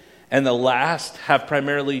preaching, and the last have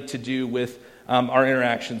primarily to do with our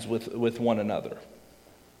interactions with one another.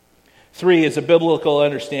 3 is a biblical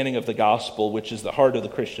understanding of the gospel, which is the heart of the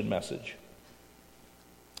Christian message.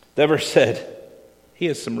 Dever said, he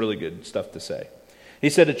has some really good stuff to say. He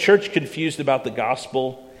said, a church confused about the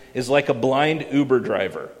gospel is like a blind Uber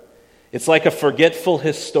driver. It's like a forgetful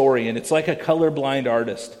historian. It's like a colorblind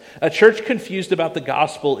artist. A church confused about the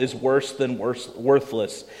gospel is worse than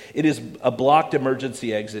worthless. It is a blocked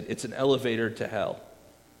emergency exit. It's an elevator to hell.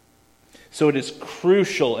 So it is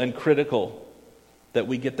crucial and critical that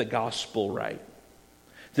we get the gospel right,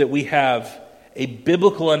 that we have a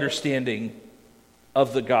biblical understanding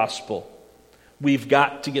of the gospel. We've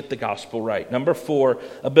got to get the gospel right. Number 4,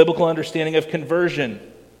 a biblical understanding of conversion.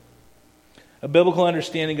 A biblical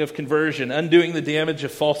understanding of conversion, undoing the damage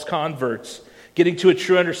of false converts, getting to a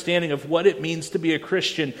true understanding of what it means to be a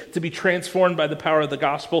Christian, to be transformed by the power of the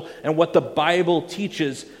gospel, and what the Bible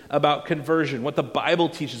teaches about conversion, what the Bible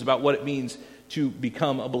teaches about what it means to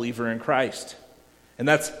become a believer in Christ. And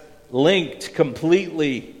that's linked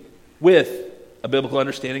completely with a biblical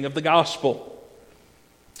understanding of the gospel.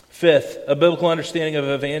 5th, a biblical understanding of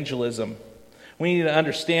evangelism. We need to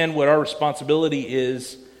understand what our responsibility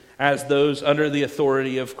is as those under the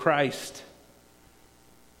authority of Christ.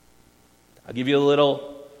 I'll give you a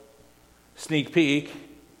little sneak peek.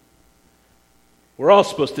 We're all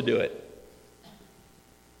supposed to do it.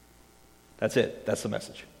 That's it. That's the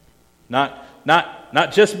message. Not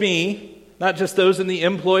just me, not just those in the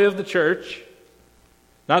employ of the church,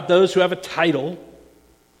 not those who have a title,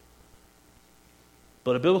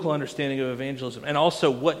 but a biblical understanding of evangelism. And also,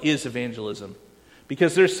 what is evangelism?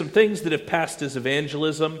 Because there's some things that have passed as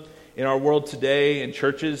evangelism in our world today in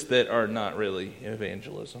churches that are not really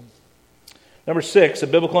evangelism. Number 6, a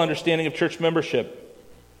biblical understanding of church membership.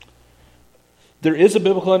 There is a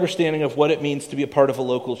biblical understanding of what it means to be a part of a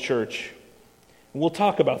local church. And we'll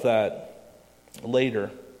talk about that later,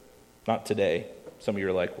 not today. Some of you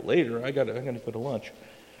are like, well, later, I'm going to go to lunch.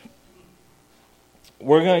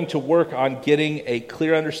 We're going to work on getting a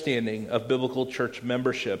clear understanding of biblical church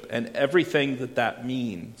membership and everything that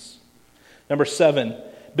means. Number 7,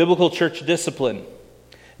 biblical church discipline. And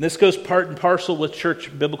this goes part and parcel with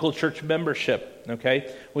biblical church membership,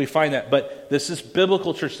 okay? We find that. But this is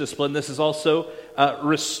biblical church discipline. This is also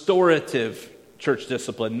restorative church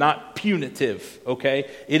discipline, not punitive, okay?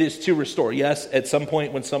 It is to restore. Yes, at some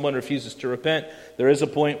point when someone refuses to repent, there is a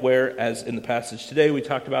point where, as in the passage today we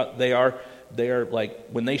talked about, they are like,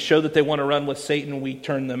 when they show that they want to run with Satan, we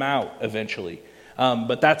turn them out eventually.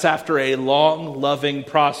 But that's after a long, loving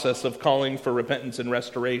process of calling for repentance and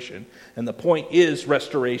restoration. And the point is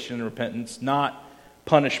restoration and repentance, not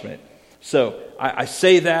punishment. So I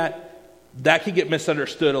say that can get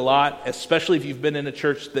misunderstood a lot, especially if you've been in a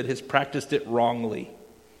church that has practiced it wrongly.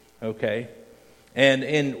 Okay?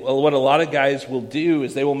 And what a lot of guys will do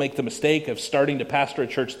is they will make the mistake of starting to pastor a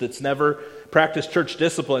church that's never practiced church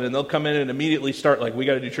discipline, and they'll come in and immediately start like, we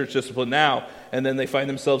got to do church discipline now, and then they find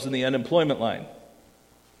themselves in the unemployment line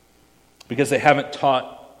because they haven't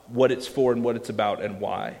taught what it's for and what it's about and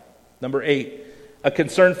why. Number 8, a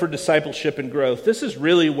concern for discipleship and growth. This is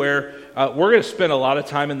really where we're going to spend a lot of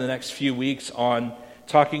time in the next few weeks on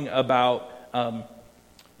talking about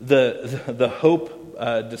the Hope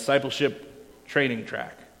discipleship training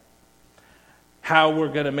track. How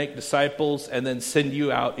we're going to make disciples and then send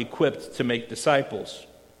you out equipped to make disciples.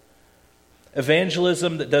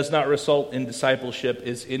 Evangelism that does not result in discipleship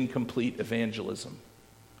is incomplete evangelism.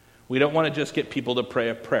 We don't want to just get people to pray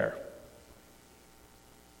a prayer.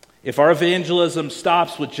 If our evangelism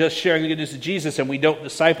stops with just sharing the good news of Jesus and we don't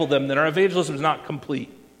disciple them, then our evangelism is not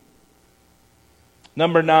complete.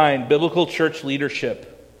 Number 9, biblical church leadership.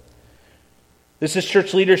 This is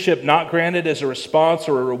church leadership not granted as a response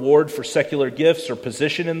or a reward for secular gifts or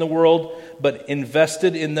position in the world, but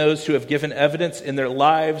invested in those who have given evidence in their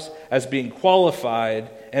lives as being qualified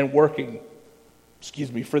and working,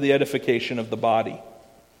 for the edification of the body.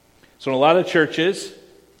 So in a lot of churches,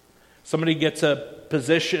 somebody gets a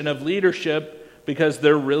position of leadership because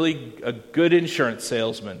they're really a good insurance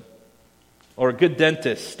salesman or a good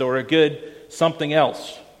dentist or a good something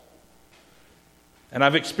else. And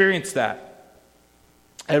I've experienced that.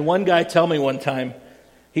 I had one guy tell me one time,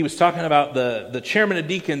 he was talking about the chairman of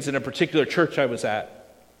deacons in a particular church I was at.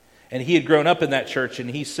 And he had grown up in that church, and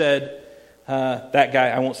he said, that guy,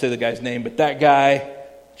 I won't say the guy's name, but that guy,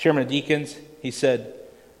 chairman of deacons, he said,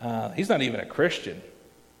 he's not even a Christian.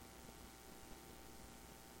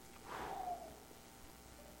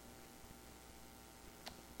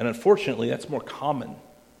 And unfortunately, that's more common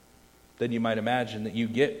than you might imagine, that you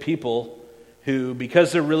get people who,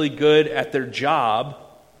 because they're really good at their job,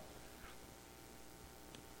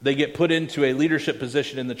 they get put into a leadership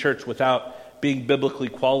position in the church without being biblically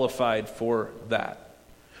qualified for that.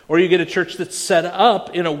 Or you get a church that's set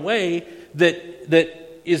up in a way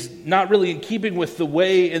that is not really in keeping with the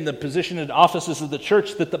way and the position and offices of the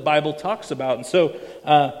church that the Bible talks about. And so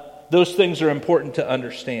those things are important to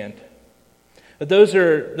understand. But those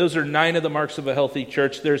are 9 of the marks of a healthy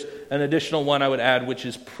church. There's an additional one I would add, which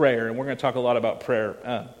is prayer. And we're going to talk a lot about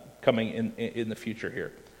prayer coming in the future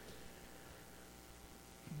here.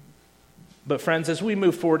 But friends, as we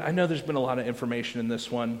move forward, I know there's been a lot of information in this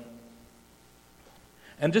one.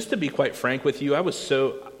 And just to be quite frank with you, I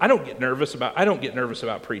don't get nervous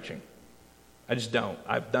about preaching. I just don't.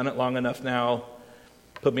 I've done it long enough now.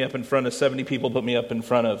 Put me up in front of 70 people, put me up in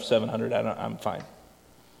front of 700, I'm fine.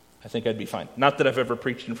 I think I'd be fine. Not that I've ever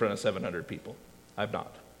preached in front of 700 people. I've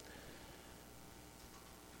not.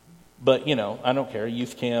 But, I don't care.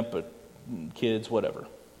 Youth camp, kids, whatever.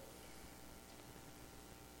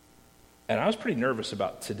 And I was pretty nervous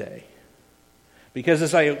about today. Because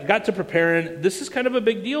as I got to preparing, this is kind of a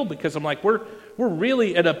big deal because I'm like, we're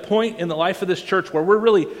really at a point in the life of this church where we're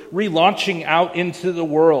really relaunching out into the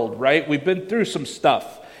world, right? We've been through some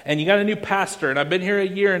stuff. And you got a new pastor, and I've been here a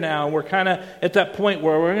year now, and we're kind of at that point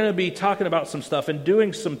where we're going to be talking about some stuff and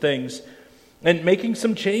doing some things and making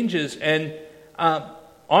some changes. And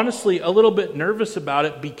honestly, a little bit nervous about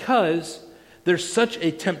it because there's such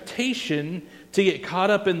a temptation to get caught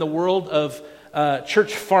up in the world of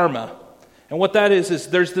church pharma. And what that is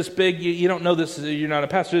there's this big, you don't know this, you're not a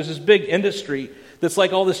pastor, there's this big industry that's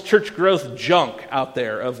like all this church growth junk out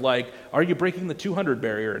there of like, are you breaking the 200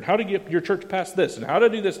 barrier? And how to get your church past this? And how to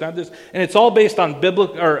do this, not this? And it's all based on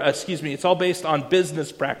it's all based on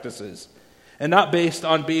business practices and not based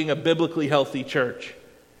on being a biblically healthy church.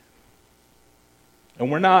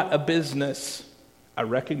 And we're not a business. I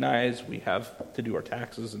recognize we have to do our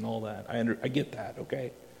taxes and all that. I get that,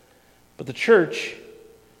 okay? But the church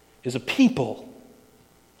is a people,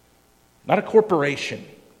 not a corporation.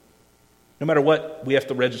 No matter what we have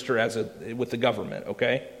to register with the government,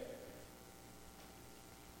 okay?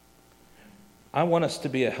 I want us to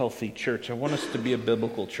be a healthy church. I want us to be a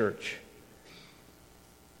biblical church.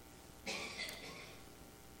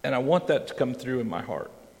 And I want that to come through in my heart.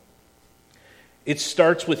 It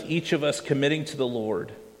starts with each of us committing to the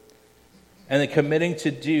Lord and then committing to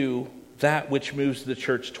do that which moves the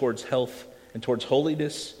church towards health and towards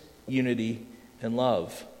holiness, unity, and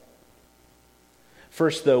love.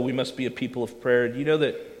 First, though, we must be a people of prayer. Do you know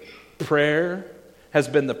that prayer has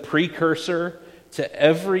been the precursor to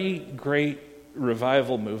every great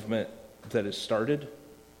revival movement that has started?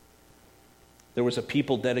 There was a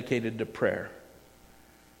people dedicated to prayer,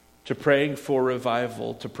 to praying for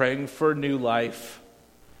revival, to praying for new life.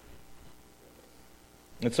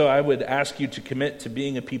 And so I would ask you to commit to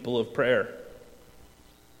being a people of prayer.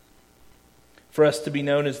 For us to be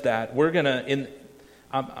known as that, we're going to,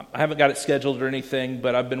 I haven't got it scheduled or anything,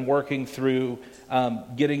 but I've been working through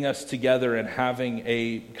getting us together and having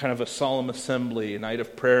a kind of a solemn assembly, a night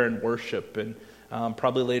of prayer and worship, and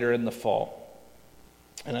probably later in the fall.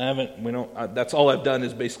 And that's all I've done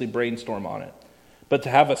is basically brainstorm on it. But to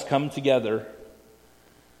have us come together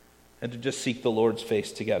and to just seek the Lord's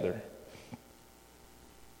face together.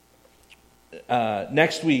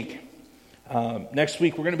 Next week we're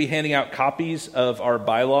going to be handing out copies of our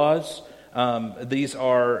bylaws. These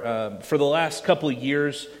are, for the last couple of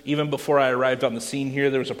years, even before I arrived on the scene here,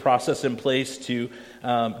 there was a process in place to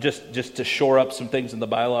just to shore up some things in the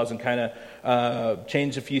bylaws and kind of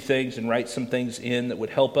change a few things and write some things in that would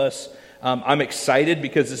help us. I'm excited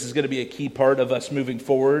because this is going to be a key part of us moving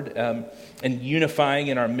forward and unifying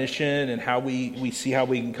in our mission and how we see how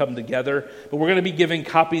we can come together. But we're going to be giving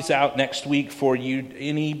copies out next week for you.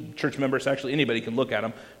 Any church members, actually anybody can look at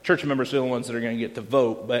them. Church members are the ones that are going to get to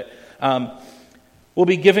vote. But we'll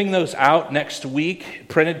be giving those out next week,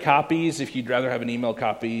 printed copies. If you'd rather have an email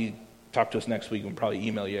copy, talk to us next week. We'll probably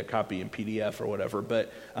email you a copy in PDF or whatever.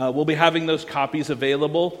 But we'll be having those copies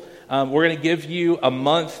available. We're going to give you a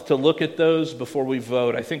month to look at those before we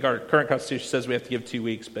vote. I think our current Constitution says we have to give 2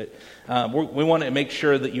 weeks, but we want to make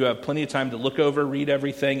sure that you have plenty of time to look over, read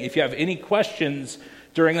everything. If you have any questions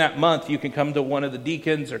during that month, you can come to one of the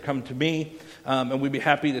deacons or come to me, and we'd be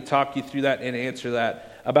happy to talk you through that and answer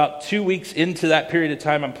that. About 2 weeks into that period of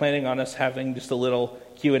time, I'm planning on us having just a little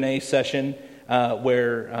Q&A session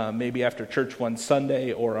where maybe after church one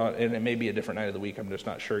Sunday and it may be a different night of the week, I'm just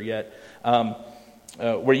not sure yet,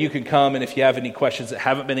 where you can come, and if you have any questions that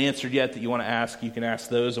haven't been answered yet that you want to ask, you can ask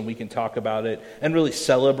those and we can talk about it and really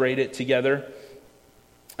celebrate it together.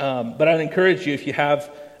 But I'd encourage you, if you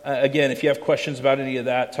have, if you have questions about any of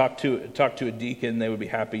that, talk to a deacon. They would be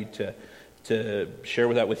happy to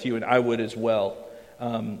share that with you, and I would as well.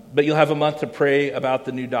 But you'll have a month to pray about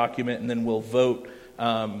the new document, and then we'll vote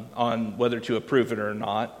on whether to approve it or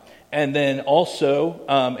not. And then also,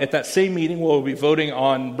 at that same meeting, we'll be voting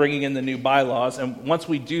on bringing in the new bylaws. And once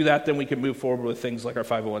we do that, then we can move forward with things like our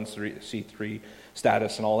 501c3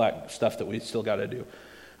 status and all that stuff that we still got to do.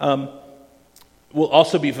 We'll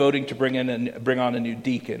also be voting to bring on a new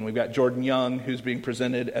deacon. We've got Jordan Young, who's being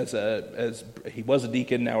presented as he was a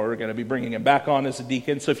deacon. Now we're going to be bringing him back on as a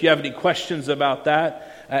deacon. So if you have any questions about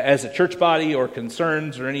that as a church body or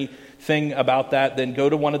concerns or anything about that, then go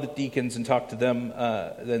to one of the deacons and talk to them.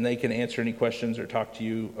 Then they can answer any questions or talk to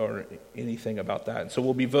you or anything about that. And so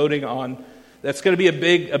we'll be voting on. That's going to be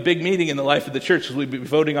a big meeting in the life of the church, because we'll be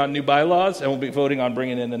voting on new bylaws, and we'll be voting on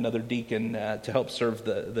bringing in another deacon to help serve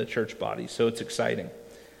the church body. So it's exciting.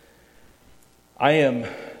 I am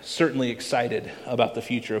certainly excited about the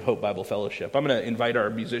future of Hope Bible Fellowship. I'm going to invite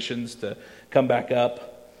our musicians to come back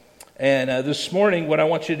up. And this morning, what I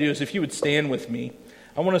want you to do is, if you would stand with me,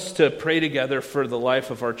 I want us to pray together for the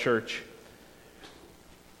life of our church.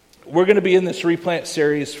 We're going to be in this Replant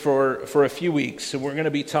series for a few weeks, and we're going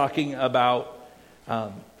to be talking about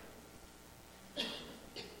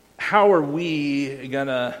how are we going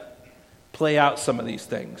to play out some of these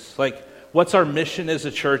things. Like, what's our mission as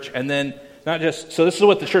a church? And then not just, so this is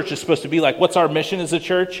what the church is supposed to be like. What's our mission as a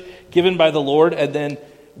church given by the Lord? And then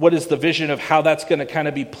what is the vision of how that's going to kind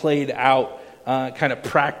of be played out kind of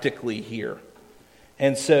practically here?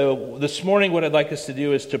 And so this morning, what I'd like us to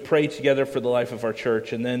do is to pray together for the life of our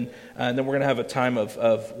church, and then we're going to have a time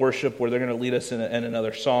of worship where they're going to lead us in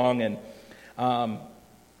another song, and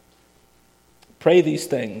pray these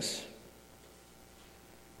things.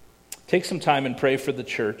 Take some time and pray for the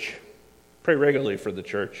church. Pray regularly for the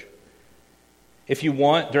church. If you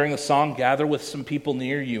want, during the song, gather with some people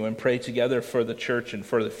near you and pray together for the church and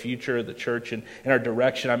for the future of the church and our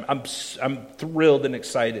direction. I'm thrilled and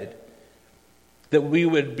excited that we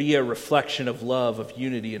would be a reflection of love, of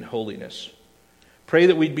unity, and holiness. Pray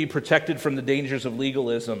that we'd be protected from the dangers of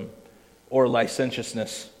legalism or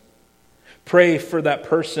licentiousness. Pray for that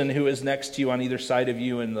person who is next to you on either side of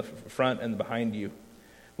you, in the front and behind you.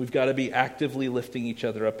 We've got to be actively lifting each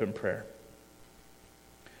other up in prayer.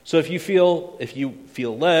 So if you feel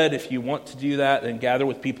led, if you want to do that, then gather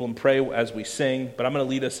with people and pray as we sing. But I'm going to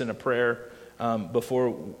lead us in a prayer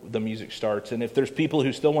before the music starts. And if there's people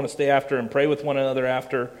who still want to stay after and pray with one another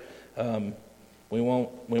after, we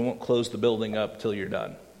won't close the building up till you're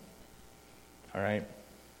done. All right?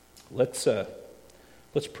 Let's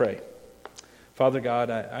pray. Father God,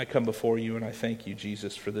 I come before you and I thank you,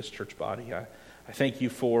 Jesus, for this church body. I thank you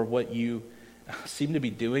for what you seem to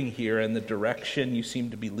be doing here and the direction you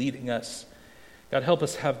seem to be leading us. God, help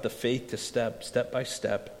us have the faith to step by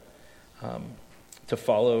step, to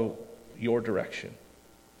follow your direction.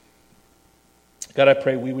 God, I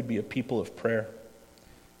pray we would be a people of prayer,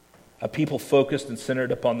 a people focused and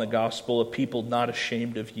centered upon the gospel, a people not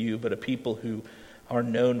ashamed of you, but a people who are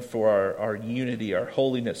known for our unity, our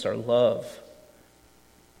holiness, our love.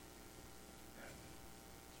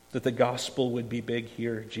 That the gospel would be big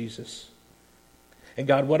here, Jesus. And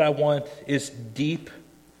God, what I want is deep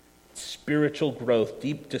spiritual growth,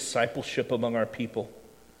 deep discipleship among our people.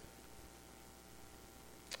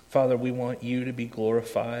 Father, we want you to be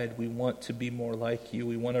glorified. We want to be more like you.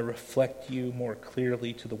 We want to reflect you more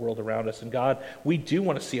clearly to the world around us. And God, we do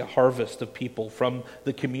want to see a harvest of people from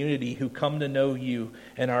the community who come to know you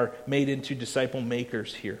and are made into disciple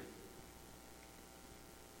makers here.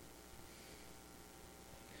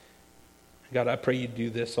 God, I pray you do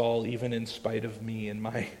this all even in spite of me and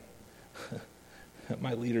my,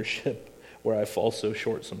 my leadership, where I fall so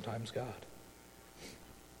short sometimes, God.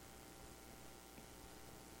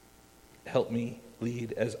 Help me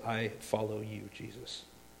lead as I follow you, Jesus.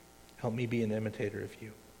 Help me be an imitator of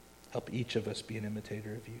you. Help each of us be an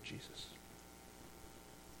imitator of you, Jesus.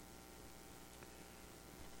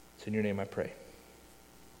 It's in your name I pray.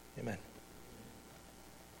 Amen.